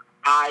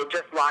 I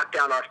just locked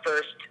down our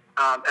first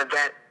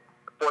event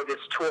for this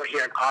tour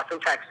here in Austin,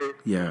 Texas.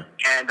 Yeah.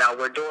 And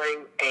we're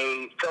doing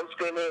a film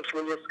screening and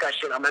community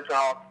discussion on mental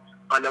health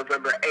on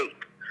November 8th.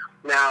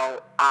 Now,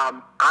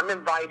 I'm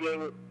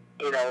inviting,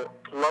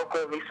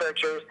 local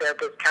researchers,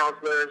 therapists,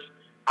 counselors,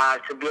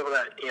 to be able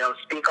to,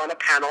 speak on a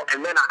panel.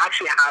 And then I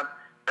actually have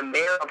the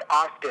mayor of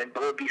Austin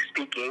who will be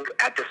speaking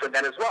at this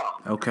event as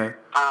well. Okay.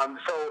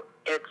 So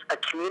it's a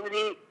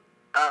community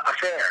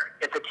affair.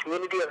 It's a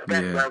community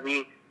event where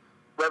we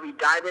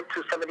dive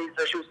into some of these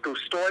issues through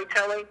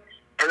storytelling,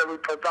 and then we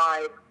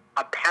provide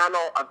a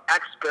panel of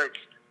experts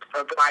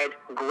to provide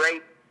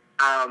great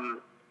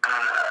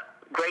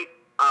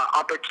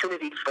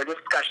opportunities for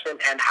discussion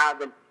and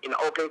have an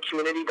open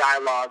community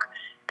dialogue.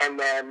 And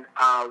then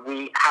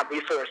we have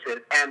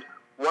resources. And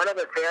one of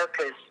the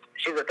therapists,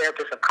 she's a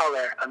therapist of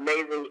color,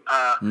 amazing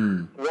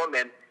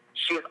woman.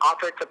 She's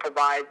offered to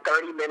provide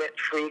 30-minute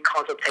free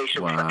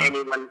consultations for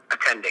anyone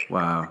attending.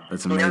 Wow,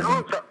 that's amazing.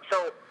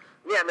 So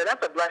yeah, man,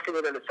 that's a blessing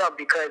in itself,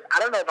 because I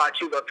don't know about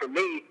you, but for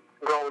me,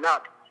 growing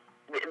up,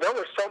 there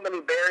were so many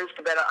barriers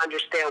to better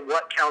understand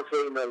what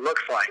counseling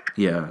looks like.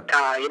 Yeah.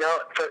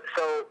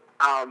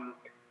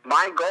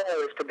 My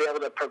goal is to be able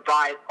to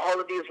provide all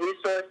of these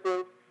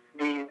resources,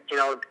 these,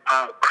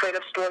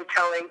 creative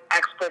storytelling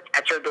experts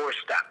at your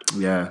doorstep.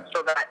 Yeah.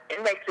 So that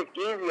it makes it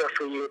easier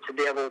for you to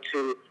be able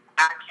to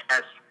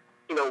access,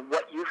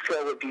 what you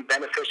feel would be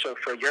beneficial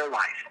for your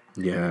life.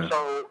 Yeah.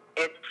 So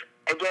it's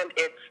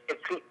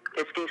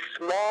these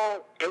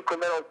small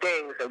incremental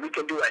things that we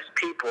can do as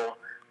people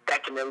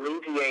that can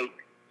alleviate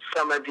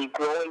some of the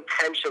growing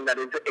tension that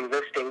is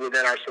existing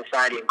within our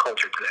society and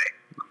culture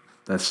today.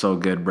 That's so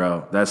good,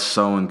 bro. That's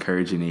so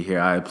encouraging to hear.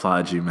 I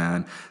applaud you,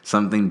 man.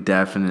 Something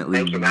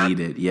definitely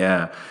needed.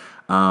 Yeah.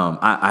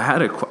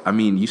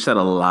 You said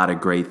a lot of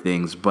great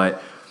things,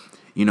 but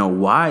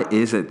why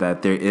is it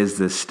that there is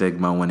this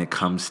stigma when it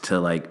comes to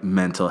like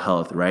mental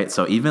health, right?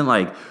 So even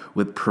like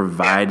with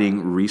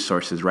providing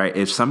resources, right?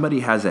 If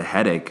somebody has a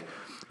headache,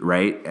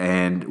 right,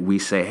 and we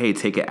say, hey,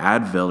 take an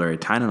Advil or a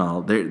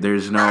Tylenol,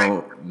 there's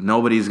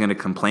nobody's going to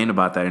complain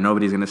about that, and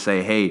nobody's going to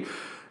say, hey,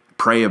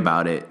 pray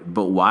about it.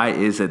 But why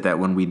is it that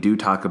when we do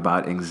talk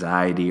about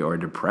anxiety or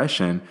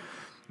depression,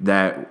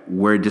 that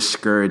we're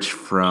discouraged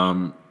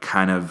from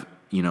kind of,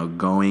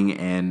 going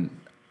and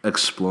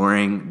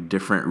exploring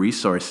different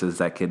resources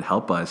that could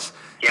help us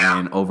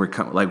and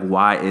overcome? Like,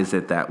 why is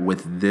it that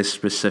with this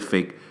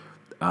specific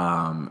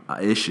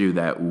issue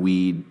that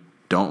we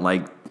don't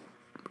like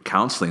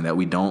counseling, that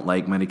we don't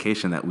like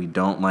medication, that we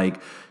don't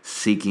like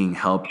seeking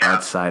help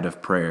outside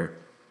of prayer?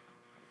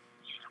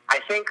 I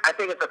think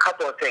it's a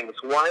couple of things.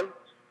 One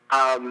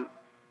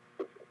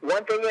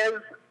thing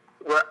is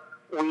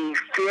we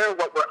fear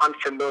what we're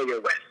unfamiliar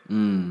with.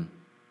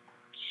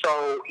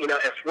 So,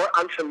 if we're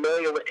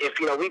unfamiliar with,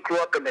 we grew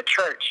up in the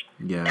church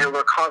and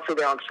we're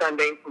constantly on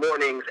Sunday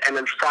mornings and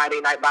then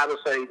Friday night Bible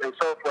studies and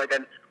so forth,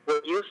 and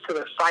we're used to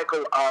the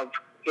cycle of,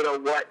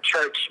 what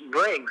church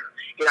brings.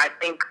 I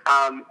think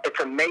it's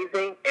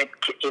amazing. It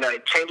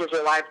changes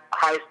your life.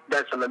 Christ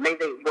does some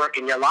amazing work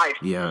in your life.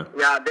 Yeah.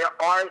 Now, there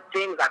are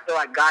things I feel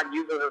like God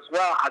uses as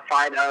well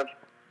outside of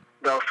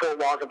the four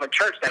walls of a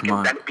church that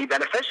can be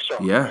beneficial.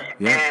 Yeah.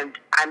 And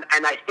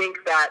I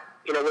think that,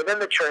 within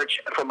the church,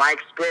 from my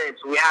experience,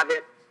 we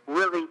haven't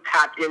really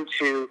tapped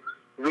into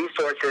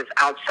resources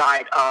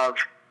outside of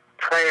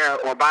prayer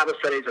or Bible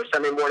studies or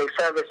Sunday morning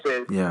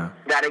services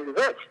that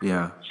exist.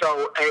 Yeah.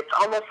 So it's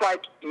almost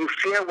like you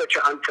fear what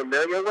you're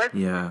unfamiliar with.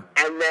 Yeah.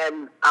 And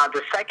then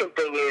the second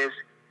thing is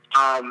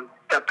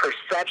the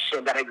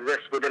perception that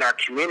exists within our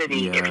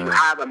community if you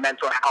have a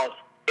mental health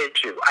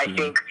issue. I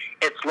think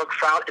it's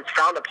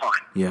frowned upon.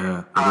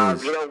 Yeah.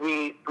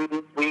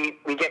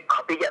 We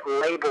get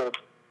labeled,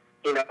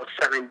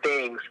 certain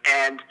things,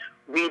 and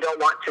we don't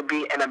want to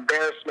be an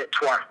embarrassment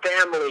to our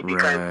family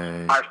because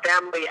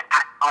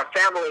our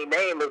family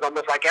name is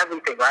almost like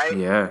everything, right?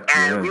 Yeah.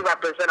 And we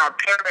represent our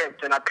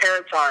parents, and our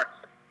parents are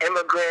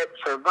immigrants,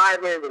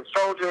 survivors, and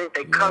soldiers.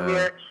 They come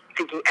here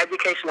seeking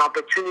education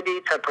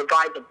opportunity to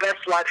provide the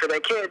best life for their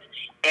kids,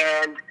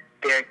 and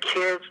their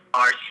kids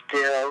are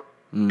still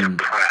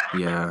depressed.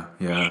 Yeah.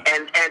 Yeah.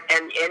 And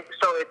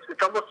so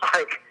it's almost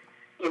like,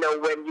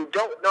 when you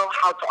don't know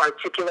how to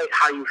articulate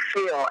how you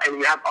feel, and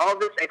you have all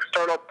this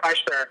external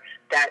pressure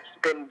that's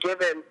been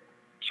given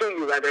to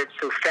you, whether it's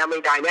through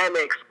family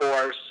dynamics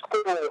or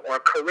school or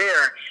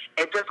career,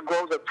 it just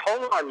grows a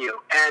toll on you.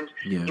 And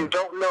you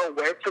don't know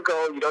where to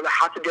go. You don't know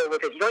how to deal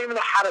with it. You don't even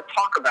know how to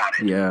talk about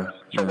it. Yeah.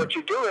 So what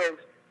you do is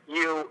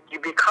you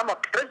become a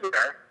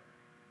prisoner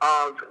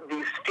of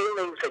these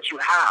feelings that you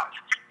have.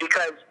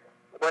 Because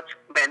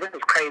this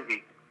is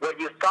crazy. What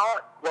you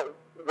thought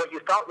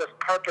was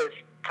purpose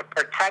to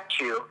protect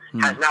you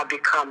has now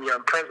become your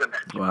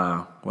imprisonment.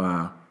 Wow.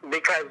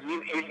 Because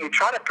you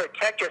try to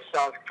protect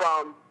yourself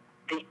from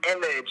the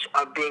image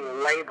of being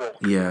labeled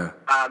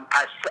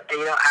as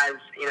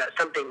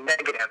something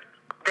negative.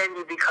 Then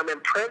you become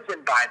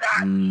imprisoned by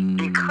that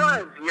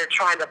because you're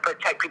trying to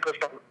protect people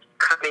from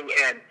coming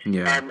in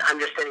and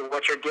understanding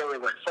what you're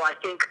dealing with. So I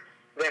think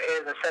there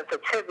is a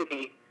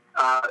sensitivity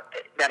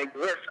that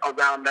exists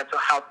around mental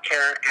health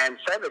care and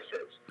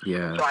services.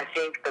 Yeah. So I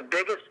think the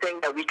biggest thing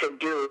that we can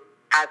do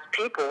as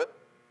people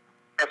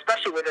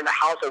especially within the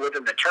house or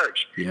within the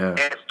church, Yeah.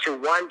 is to,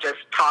 one, just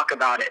talk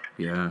about it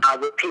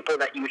with people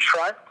that you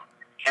trust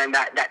and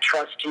that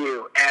trust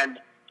you, and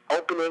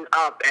opening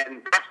up.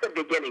 And that's the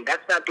beginning.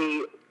 That's not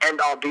the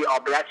end-all, be-all,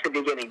 but that's the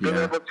beginning. Being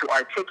able to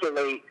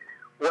articulate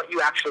what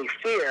you actually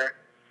fear,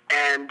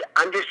 and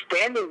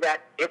understanding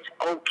that it's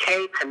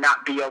okay to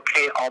not be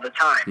okay all the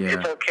time. Yeah.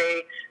 It's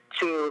okay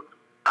to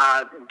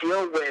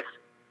deal with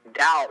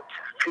doubt,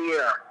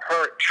 fear,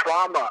 hurt,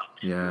 trauma.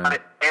 Yeah.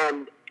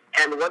 And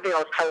one thing I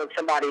was telling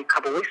somebody a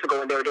couple weeks ago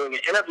when they were doing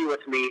an interview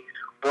with me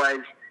was,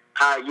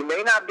 you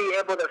may not be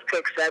able to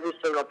fix every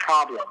single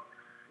problem,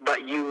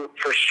 but you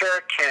for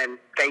sure can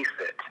face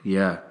it.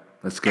 Yeah,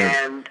 that's good.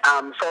 And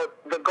so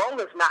the goal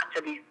is not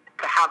to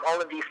have all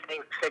of these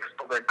things fixed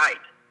overnight.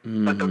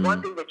 Mm-hmm. But the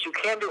one thing that you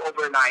can do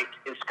overnight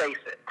is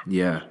face it.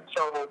 Yeah.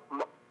 So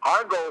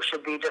our goal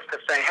should be just to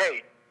say,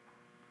 hey,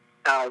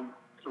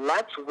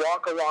 let's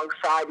walk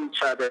alongside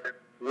each other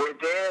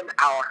within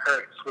our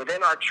hurts,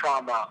 within our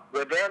trauma,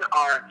 within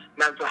our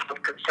mental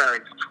health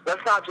concerns.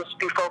 Let's not just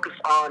be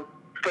focused on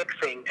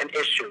fixing an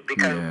issue,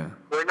 because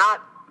we're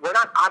not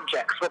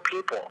objects, we're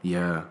people.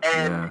 Yeah.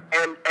 And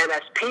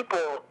as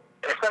people,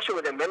 especially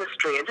within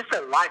ministry and just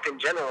in life in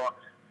general,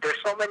 there's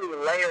so many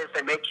layers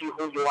that make you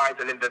who you are as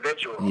an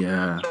individual.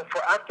 Yeah. So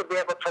for us to be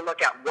able to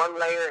look at one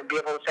layer and be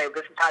able to say,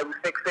 this is how you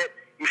fix it,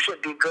 you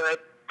should be good,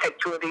 take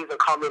 2 of these and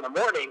call me in the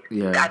morning,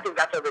 I think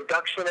that's a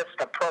reductionist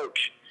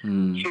approach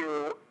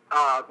to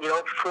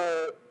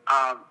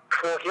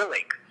full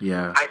healing.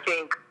 Yeah. I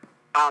think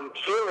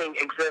healing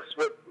exists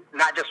with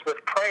not just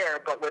with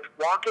prayer, but with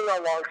walking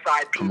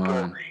alongside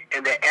people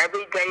in their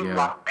everyday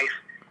life,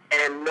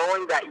 and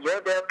knowing that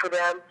you're there for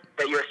them,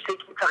 that you're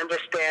seeking to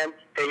understand,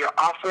 that you're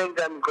offering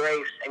them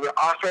grace, and you're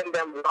offering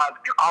them love,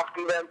 you're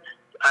offering them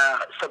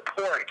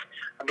support.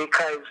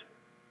 Because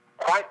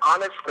quite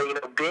honestly,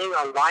 being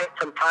alive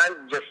sometimes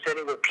is just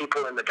sitting with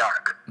people in the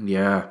dark.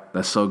 Yeah,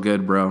 that's so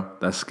good, bro.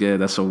 That's good.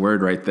 That's a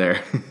word right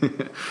there.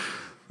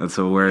 That's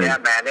a word. Yeah,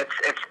 man.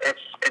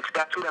 It's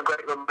definitely a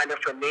great reminder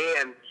for me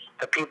and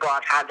the people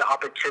I've had the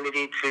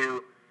opportunity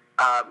to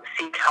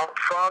seek help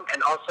from,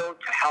 and also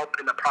to help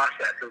in the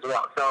process as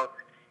well. So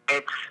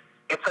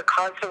it's a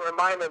constant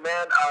reminder,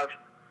 man,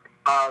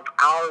 of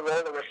our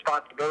role and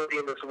responsibility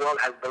in this world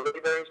as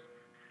believers,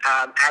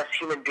 as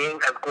human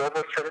beings, as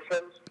global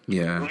citizens.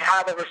 Yeah. We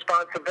have a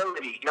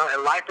responsibility,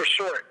 and life is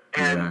short.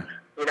 And,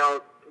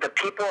 the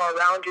people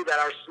around you that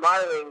are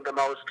smiling the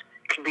most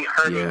can be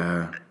hurting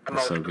the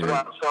most as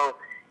well. So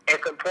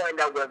it's important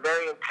that we're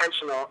very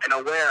intentional and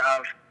aware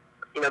of,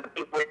 the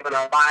people in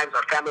our lives,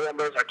 our family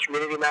members, our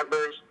community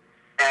members,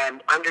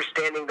 and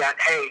understanding that,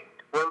 hey,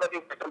 we're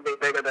living for something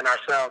bigger than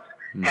ourselves.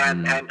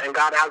 Mm-hmm. And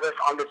God has us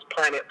on this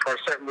planet for a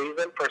certain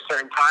reason, for a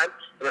certain time,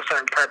 and a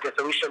certain purpose,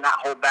 and we should not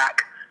hold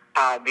back,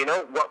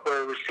 what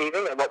we're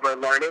receiving and what we're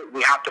learning.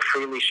 We have to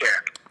freely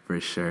share.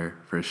 For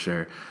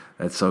sure.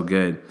 That's so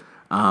good.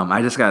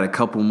 I just got a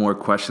couple more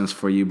questions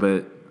for you,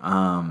 but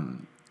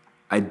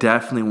I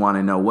definitely want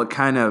to know what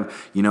kind of,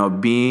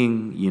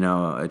 being,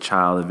 a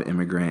child of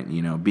immigrant,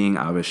 being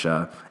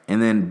Abisha,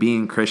 and then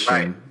being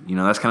Christian,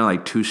 that's kind of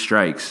like 2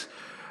 strikes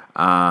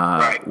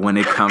when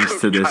it comes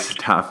to this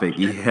topic.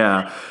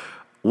 Yeah.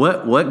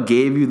 What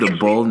gave you the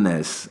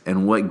boldness,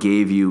 and what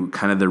gave you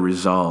kind of the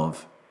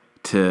resolve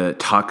to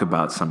talk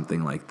about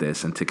something like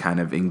this and to kind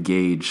of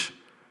engage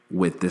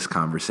with this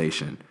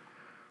conversation?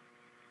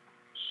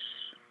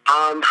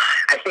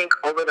 I think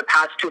over the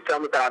past 2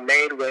 films that I've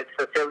made with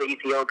Sincerely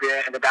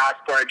Ethiopia and the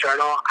Diaspora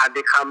Journal, I've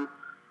become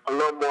a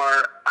little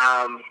more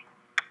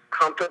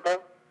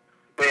comfortable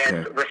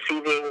with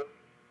receiving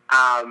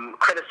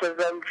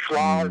criticism,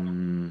 flaw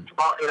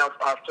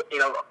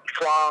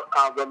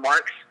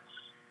remarks,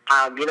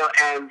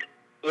 and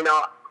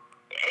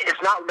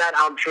it's not that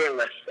I'm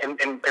fearless in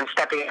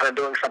stepping out and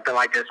doing something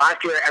like this. I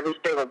fear every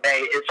single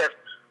day. It's just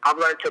I've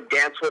learned to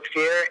dance with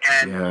fear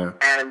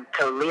and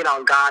to lean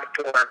on God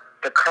for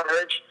the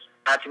courage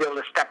to be able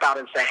to step out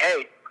and say,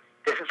 hey,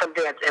 this is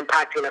something that's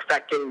impacting and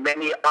affecting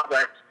many of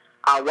us.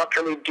 What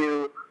can we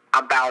do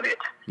about it?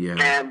 Yeah.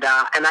 And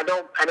I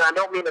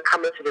don't mean to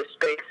come into this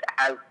space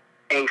as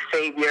a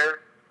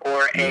savior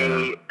or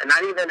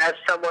not even as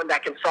someone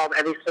that can solve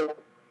every single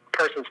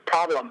person's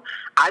problem.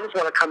 I just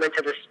want to come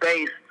into this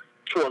space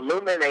to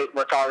illuminate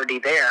what's already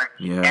there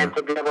and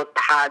to be able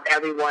to have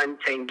everyone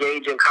to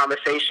engage in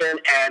conversation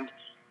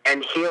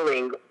and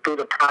healing through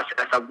the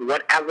process of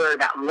whatever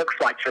that looks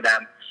like for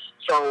them.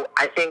 So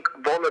I think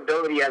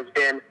vulnerability has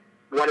been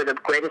one of the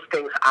greatest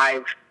things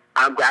I've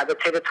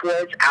gravitated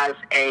towards as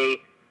a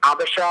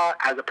Abisha,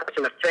 as a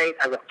person of faith,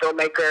 as a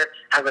filmmaker,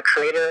 as a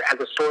creator, as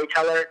a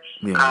storyteller.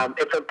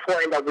 It's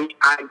important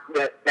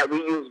that we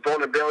use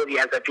vulnerability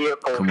as a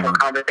vehicle for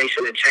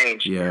conversation and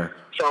change. Yeah.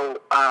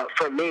 So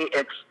for me,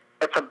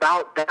 it's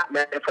about that,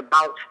 man. It's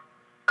about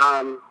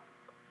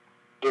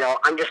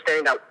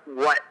understanding that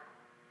what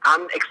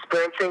I'm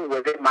experiencing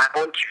within my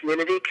own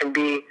community can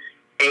be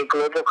a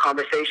global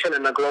conversation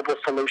and a global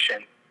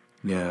solution.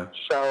 Yeah.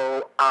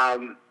 So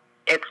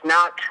it's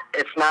not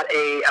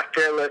a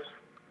fearless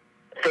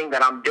thing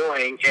that I'm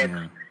doing.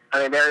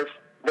 There's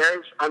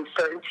there's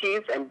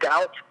uncertainties and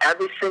doubts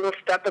every single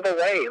step of the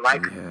way.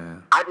 Like,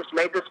 I just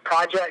made this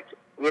project,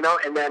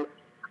 and then,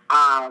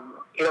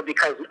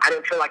 because I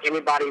didn't feel like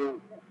anybody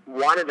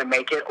wanted to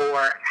make it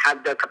or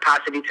had the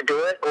capacity to do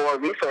it or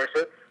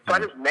resources. So I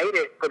just made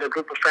it with a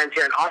group of friends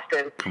here in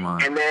Austin.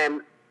 And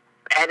then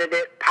edited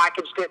it,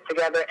 packaged it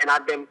together, and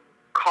I've been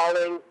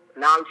calling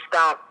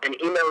nonstop and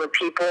emailing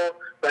people,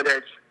 whether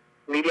it's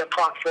media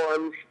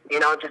platforms,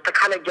 just to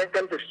kind of get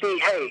them to see,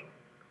 hey,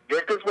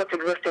 this is what's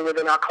existing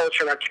within our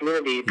culture and our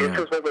community. This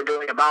is what we're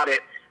doing about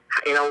it.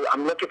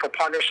 I'm looking for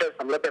partnerships.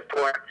 I'm looking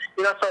for,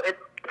 so it's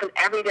an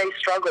everyday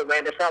struggle,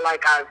 man. It's not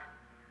like I've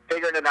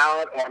figured it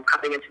out or I'm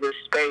coming into this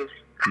space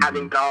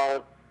having it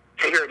all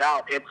figured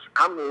out.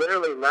 I'm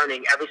literally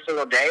learning every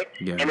single day.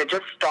 And it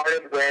just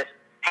started with,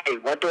 hey,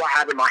 what do I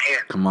have in my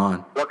hands? Come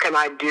on. What can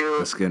I do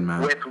That's good,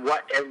 man. with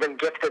what has been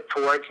gifted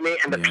towards me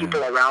and the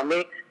people around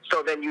me?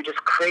 So then you just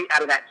create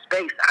out of that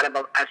space, out of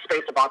a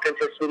space of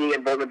authenticity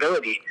and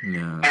vulnerability.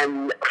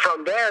 And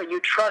from there, you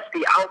trust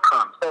the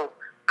outcome. So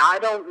I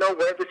don't know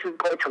where this is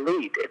going to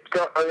lead. It's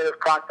still early in this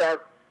process.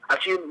 A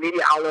few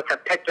media outlets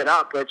have picked it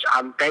up, which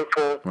I'm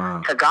thankful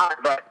to God.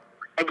 But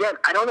again,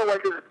 I don't know where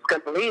this is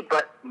going to lead,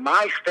 but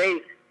my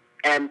faith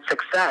and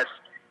success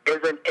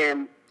isn't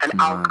in an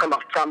outcome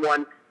of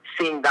someone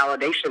seeing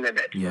validation in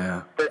it.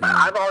 But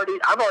I've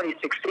already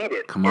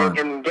succeeded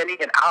in getting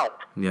it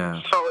out.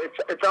 So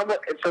it's almost,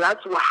 so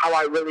that's how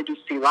I really do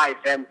see life.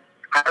 And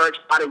I urge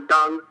a lot of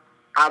young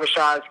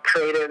Abishas,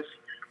 creatives,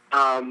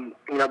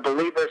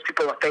 believers,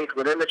 people of faith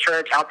within the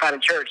church, outside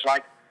of church,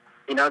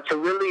 to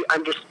really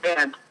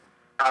understand,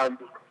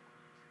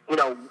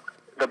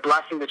 the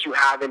blessing that you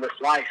have in this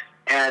life,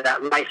 and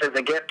that life is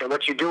a gift, and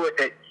what you do with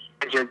it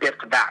is your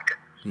gift back.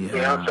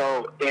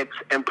 So it's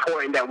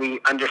important that we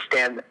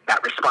understand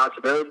that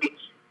responsibility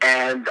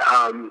and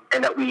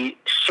that we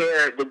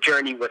share the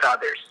journey with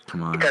others.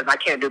 Because I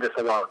can't do this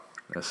alone.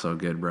 That's so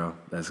good, bro.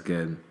 That's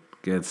good.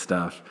 Good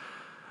stuff.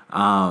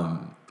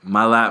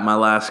 My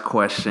last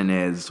question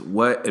is,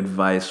 what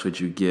advice would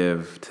you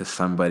give to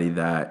somebody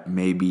that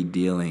may be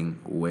dealing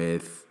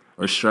with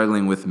or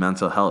struggling with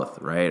mental health,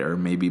 right? Or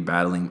maybe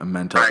battling a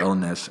mental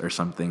illness or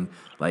something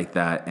like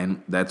that,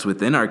 and that's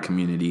within our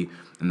community,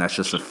 and that's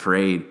just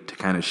afraid to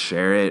kind of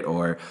share it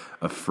or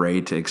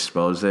afraid to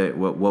expose it?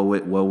 What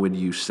would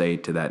you say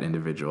to that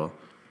individual?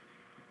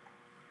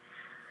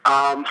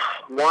 Man,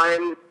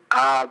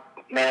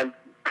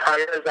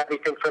 prayer is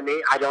everything for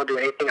me. I don't do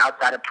anything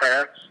outside of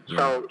prayer.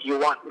 So you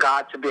want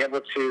God to be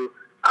able to, you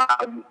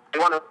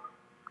want to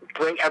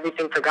bring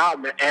everything to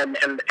God and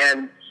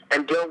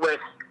deal with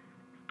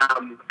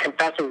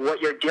confessing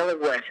what you're dealing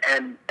with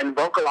and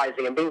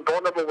vocalizing and being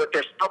vulnerable with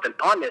yourself and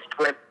honest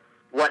with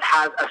what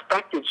has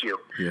affected you.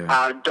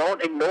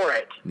 Don't ignore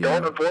it.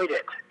 Don't avoid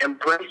it.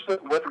 Embrace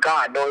it with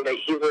God, knowing that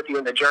He's with you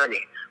in the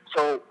journey.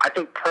 So I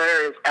think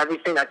prayer is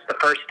everything. That's the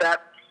first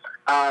step.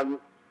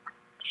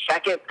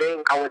 Second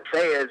thing I would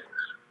say is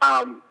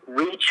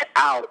reach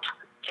out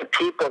to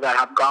people that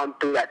have gone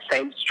through that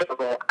same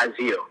struggle as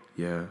you.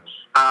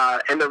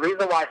 And the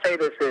reason why I say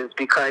this is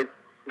because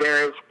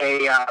there's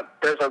a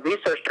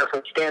researcher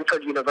from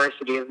Stanford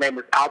University. His name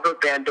is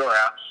Albert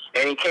Bandura,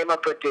 and he came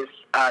up with this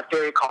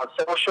theory called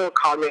social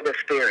cognitive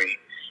theory.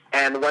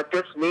 And what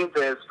this means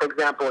is, for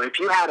example, if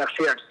you had a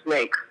fear of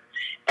snakes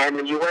and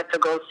then you went to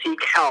go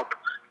seek help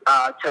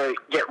to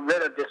get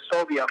rid of this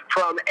phobia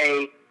from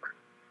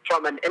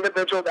an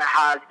individual that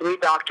has 3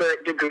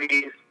 doctorate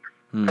degrees,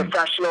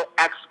 professional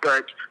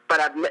expert,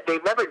 but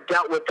they've never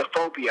dealt with the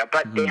phobia,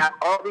 but they have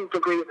all these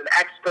degrees and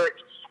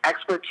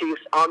expertise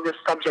on this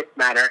subject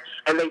matter,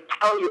 and they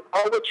tell you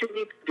all what you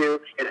need to do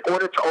in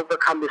order to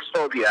overcome this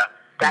phobia.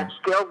 That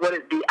still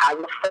wouldn't be as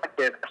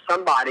effective as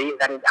somebody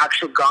that has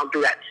actually gone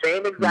through that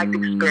same exact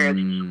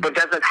experience, but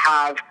doesn't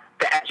have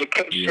the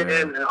education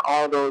and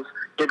all those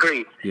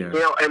degrees.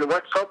 And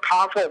what's so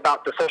powerful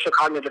about the social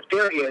cognitive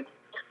theory is,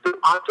 through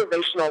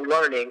observational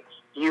learning,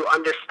 you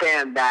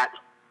understand that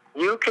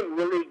you can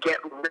really get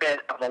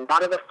rid of a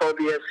lot of the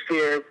phobias,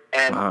 fears,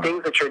 and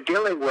things that you're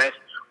dealing with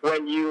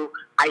when you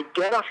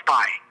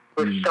identify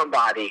with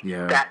somebody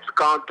that's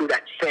gone through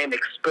that same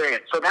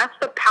experience. So that's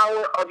the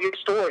power of your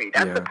story.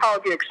 That's the power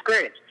of your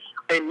experience.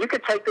 And you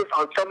can take this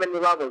on so many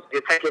levels.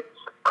 You take it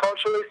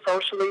culturally,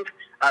 socially,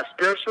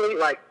 spiritually.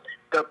 Like,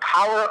 the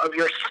power of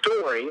your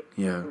story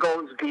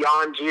goes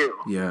beyond you.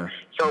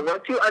 So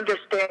once you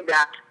understand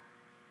that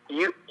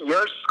your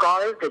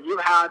scars that you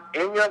have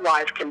in your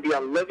life can be a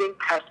living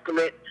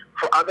testament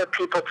for other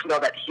people to know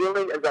that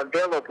healing is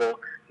available,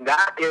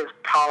 that is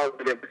power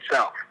within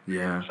itself.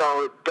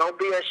 So don't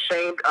be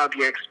ashamed of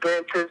your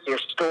experiences, your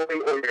story,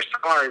 or your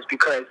scars,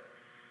 because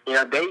it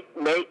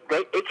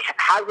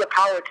has the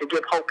power to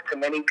give hope to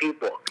many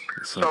people.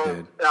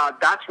 So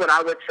that's what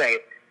I would say.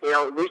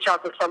 Reach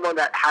out to someone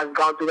that has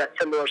gone through that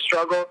similar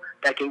struggle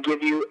that can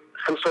give you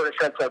some sort of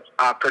sense of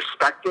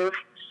perspective.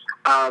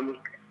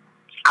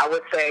 I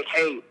would say,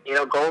 hey,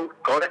 go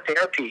to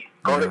therapy,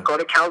 go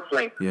to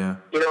counseling.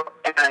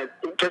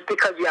 Just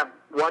because you have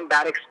one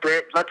bad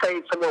experience, let's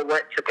say someone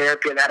went to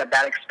therapy and had a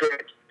bad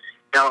experience,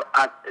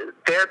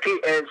 therapy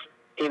is,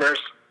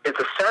 it's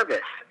a service,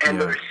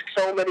 and there's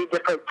so many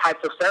different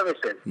types of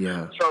services.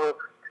 Yeah. So,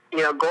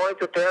 going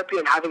to therapy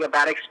and having a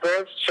bad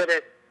experience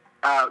shouldn't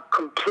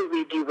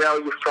completely derail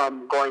you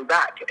from going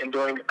back and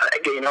doing,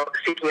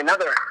 seeking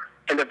another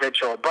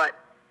individual. But,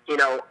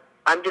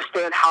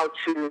 understand how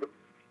to,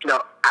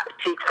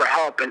 seek for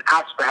help and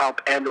ask for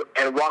help and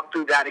walk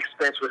through that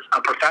experience with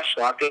a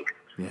professional. I think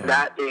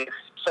that is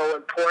so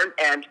important,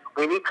 and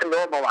we need to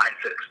normalize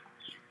this.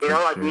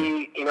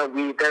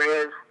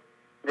 There is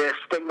this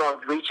stigma of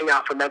reaching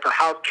out for mental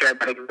health care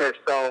that exists.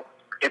 So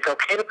it's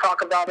okay to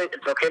talk about it.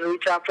 It's okay to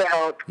reach out for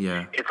help.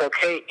 Yeah. It's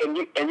okay, and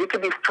you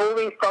can be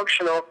fully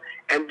functional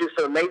and do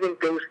some amazing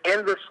things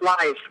in this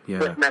life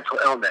with mental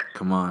illness.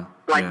 Come on.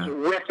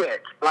 With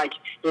it.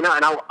 And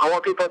I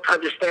want people to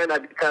understand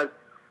that, because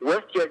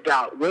with your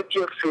doubt, with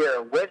your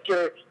fear, with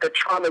the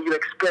trauma you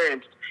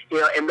experienced,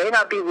 it may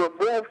not be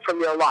removed from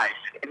your life.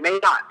 It may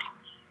not,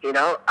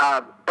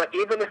 but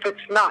even if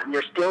it's not, and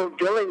you're still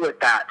dealing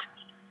with that,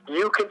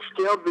 you can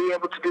still be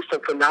able to do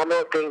some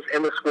phenomenal things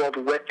in this world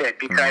with it,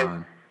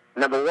 because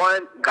number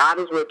one, God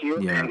is with you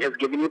and is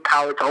giving you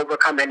power to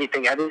overcome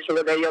anything every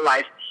single day of your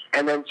life.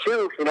 And then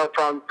two,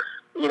 from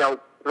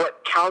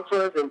what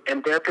counselors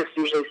and therapists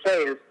usually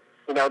say is,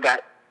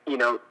 that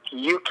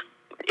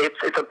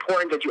it's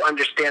important that you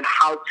understand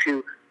how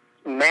to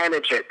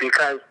manage it,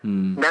 because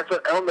mental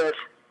illness,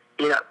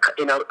 it's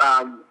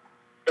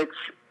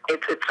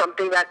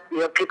something that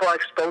people are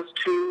exposed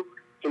to,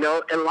 in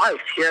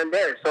life here and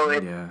there. So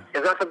it's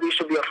not something you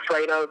should be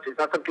afraid of. It's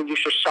not something you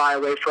should shy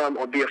away from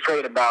or be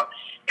afraid about.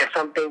 It's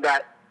something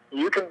that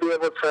you can be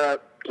able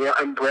to,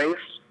 embrace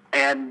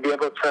and be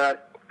able to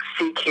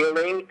seek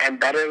healing and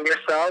bettering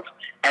yourself,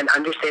 and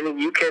understanding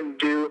you can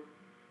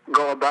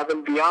go above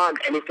and beyond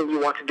anything you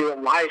want to do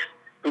in life,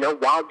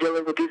 while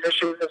dealing with these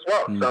issues as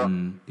well.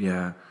 So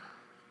yeah,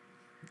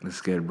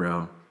 that's good,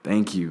 bro.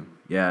 Thank you.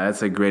 Yeah,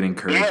 that's a great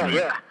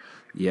encouragement.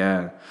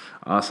 Yeah.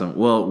 Awesome.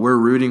 Well, we're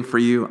rooting for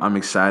you. I'm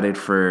excited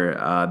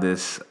for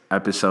this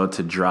episode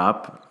to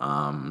drop.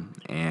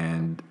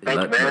 And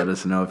let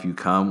us know if you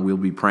come. We'll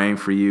be praying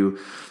for you.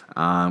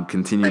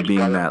 Continue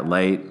being that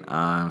light.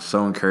 I'm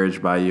so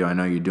encouraged by you. I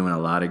know you're doing a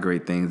lot of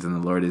great things, and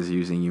the Lord is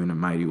using you in a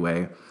mighty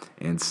way.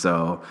 And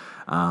so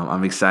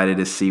I'm excited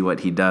to see what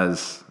he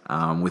does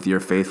with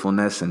your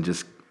faithfulness, and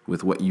just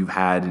with what you've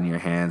had in your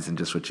hands, and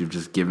just what you've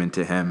just given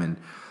to him and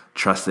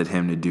trusted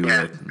him to do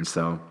it. And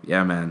so,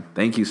 man,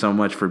 thank you so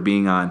much for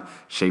being on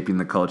Shaping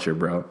the Culture,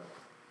 bro.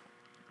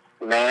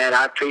 Man,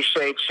 I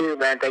appreciate you,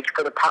 man. Thank you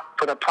for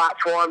the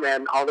platform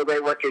and all the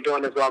great work you're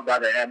doing as well,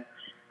 brother. And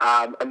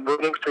I'm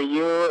rooting for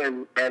you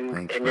and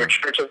Thanks, your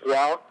church as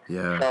well.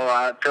 Yeah.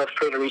 So feel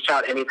free to reach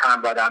out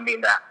anytime, brother. I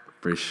mean that.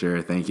 For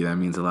sure. Thank you. That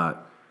means a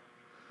lot.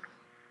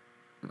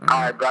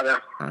 All right,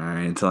 brother. All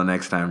right. Until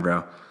next time, bro.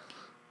 All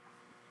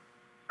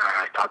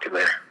right. Talk to you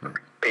later.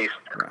 Peace.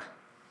 Bye.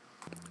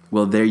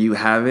 Well, there you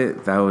have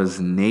it. That was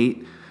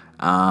Nate.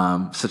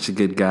 Such a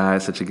good guy,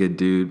 such a good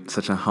dude,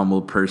 such a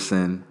humble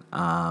person,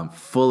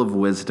 full of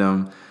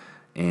wisdom.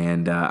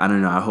 And I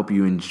don't know, I hope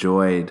you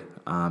enjoyed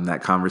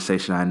that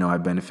conversation. I know I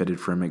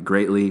benefited from it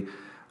greatly.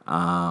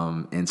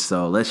 And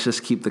so let's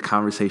just keep the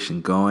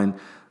conversation going.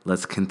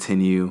 Let's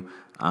continue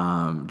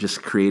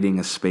just creating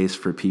a space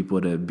for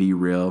people to be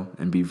real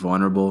and be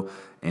vulnerable,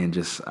 and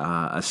just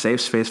a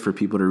safe space for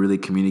people to really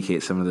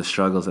communicate some of the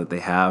struggles that they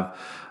have.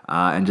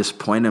 And just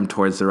point them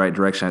towards the right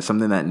direction.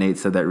 Something that Nate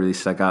said that really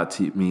stuck out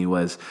to me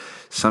was,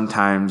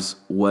 sometimes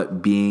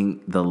what being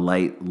the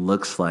light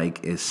looks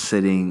like is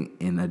sitting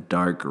in a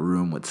dark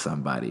room with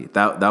somebody.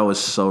 That was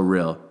so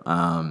real.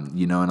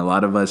 And a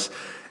lot of us,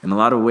 in a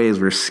lot of ways,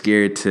 we're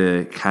scared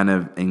to kind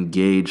of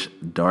engage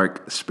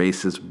dark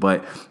spaces,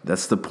 but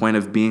that's the point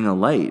of being a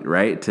light,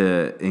 right?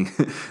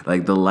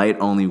 Like, the light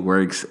only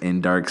works in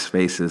dark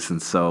spaces,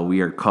 and so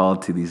we are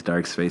called to these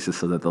dark spaces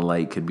so that the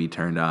light could be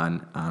turned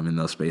on in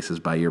those spaces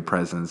by your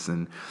presence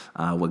and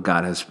what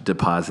God has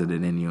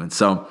deposited in you. And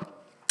so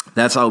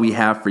that's all we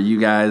have for you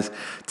guys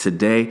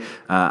today.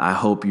 I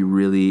hope you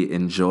really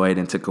enjoyed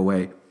and took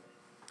away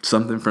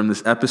something from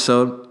this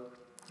episode.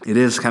 It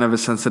is kind of a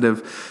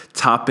sensitive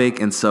topic,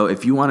 and so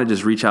if you want to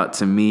just reach out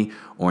to me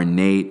or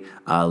Nate,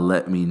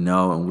 let me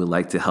know, and we'd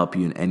like to help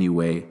you in any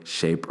way,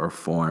 shape, or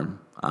form.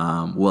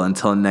 Well,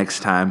 until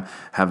next time,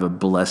 have a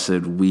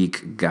blessed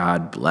week.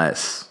 God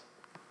bless.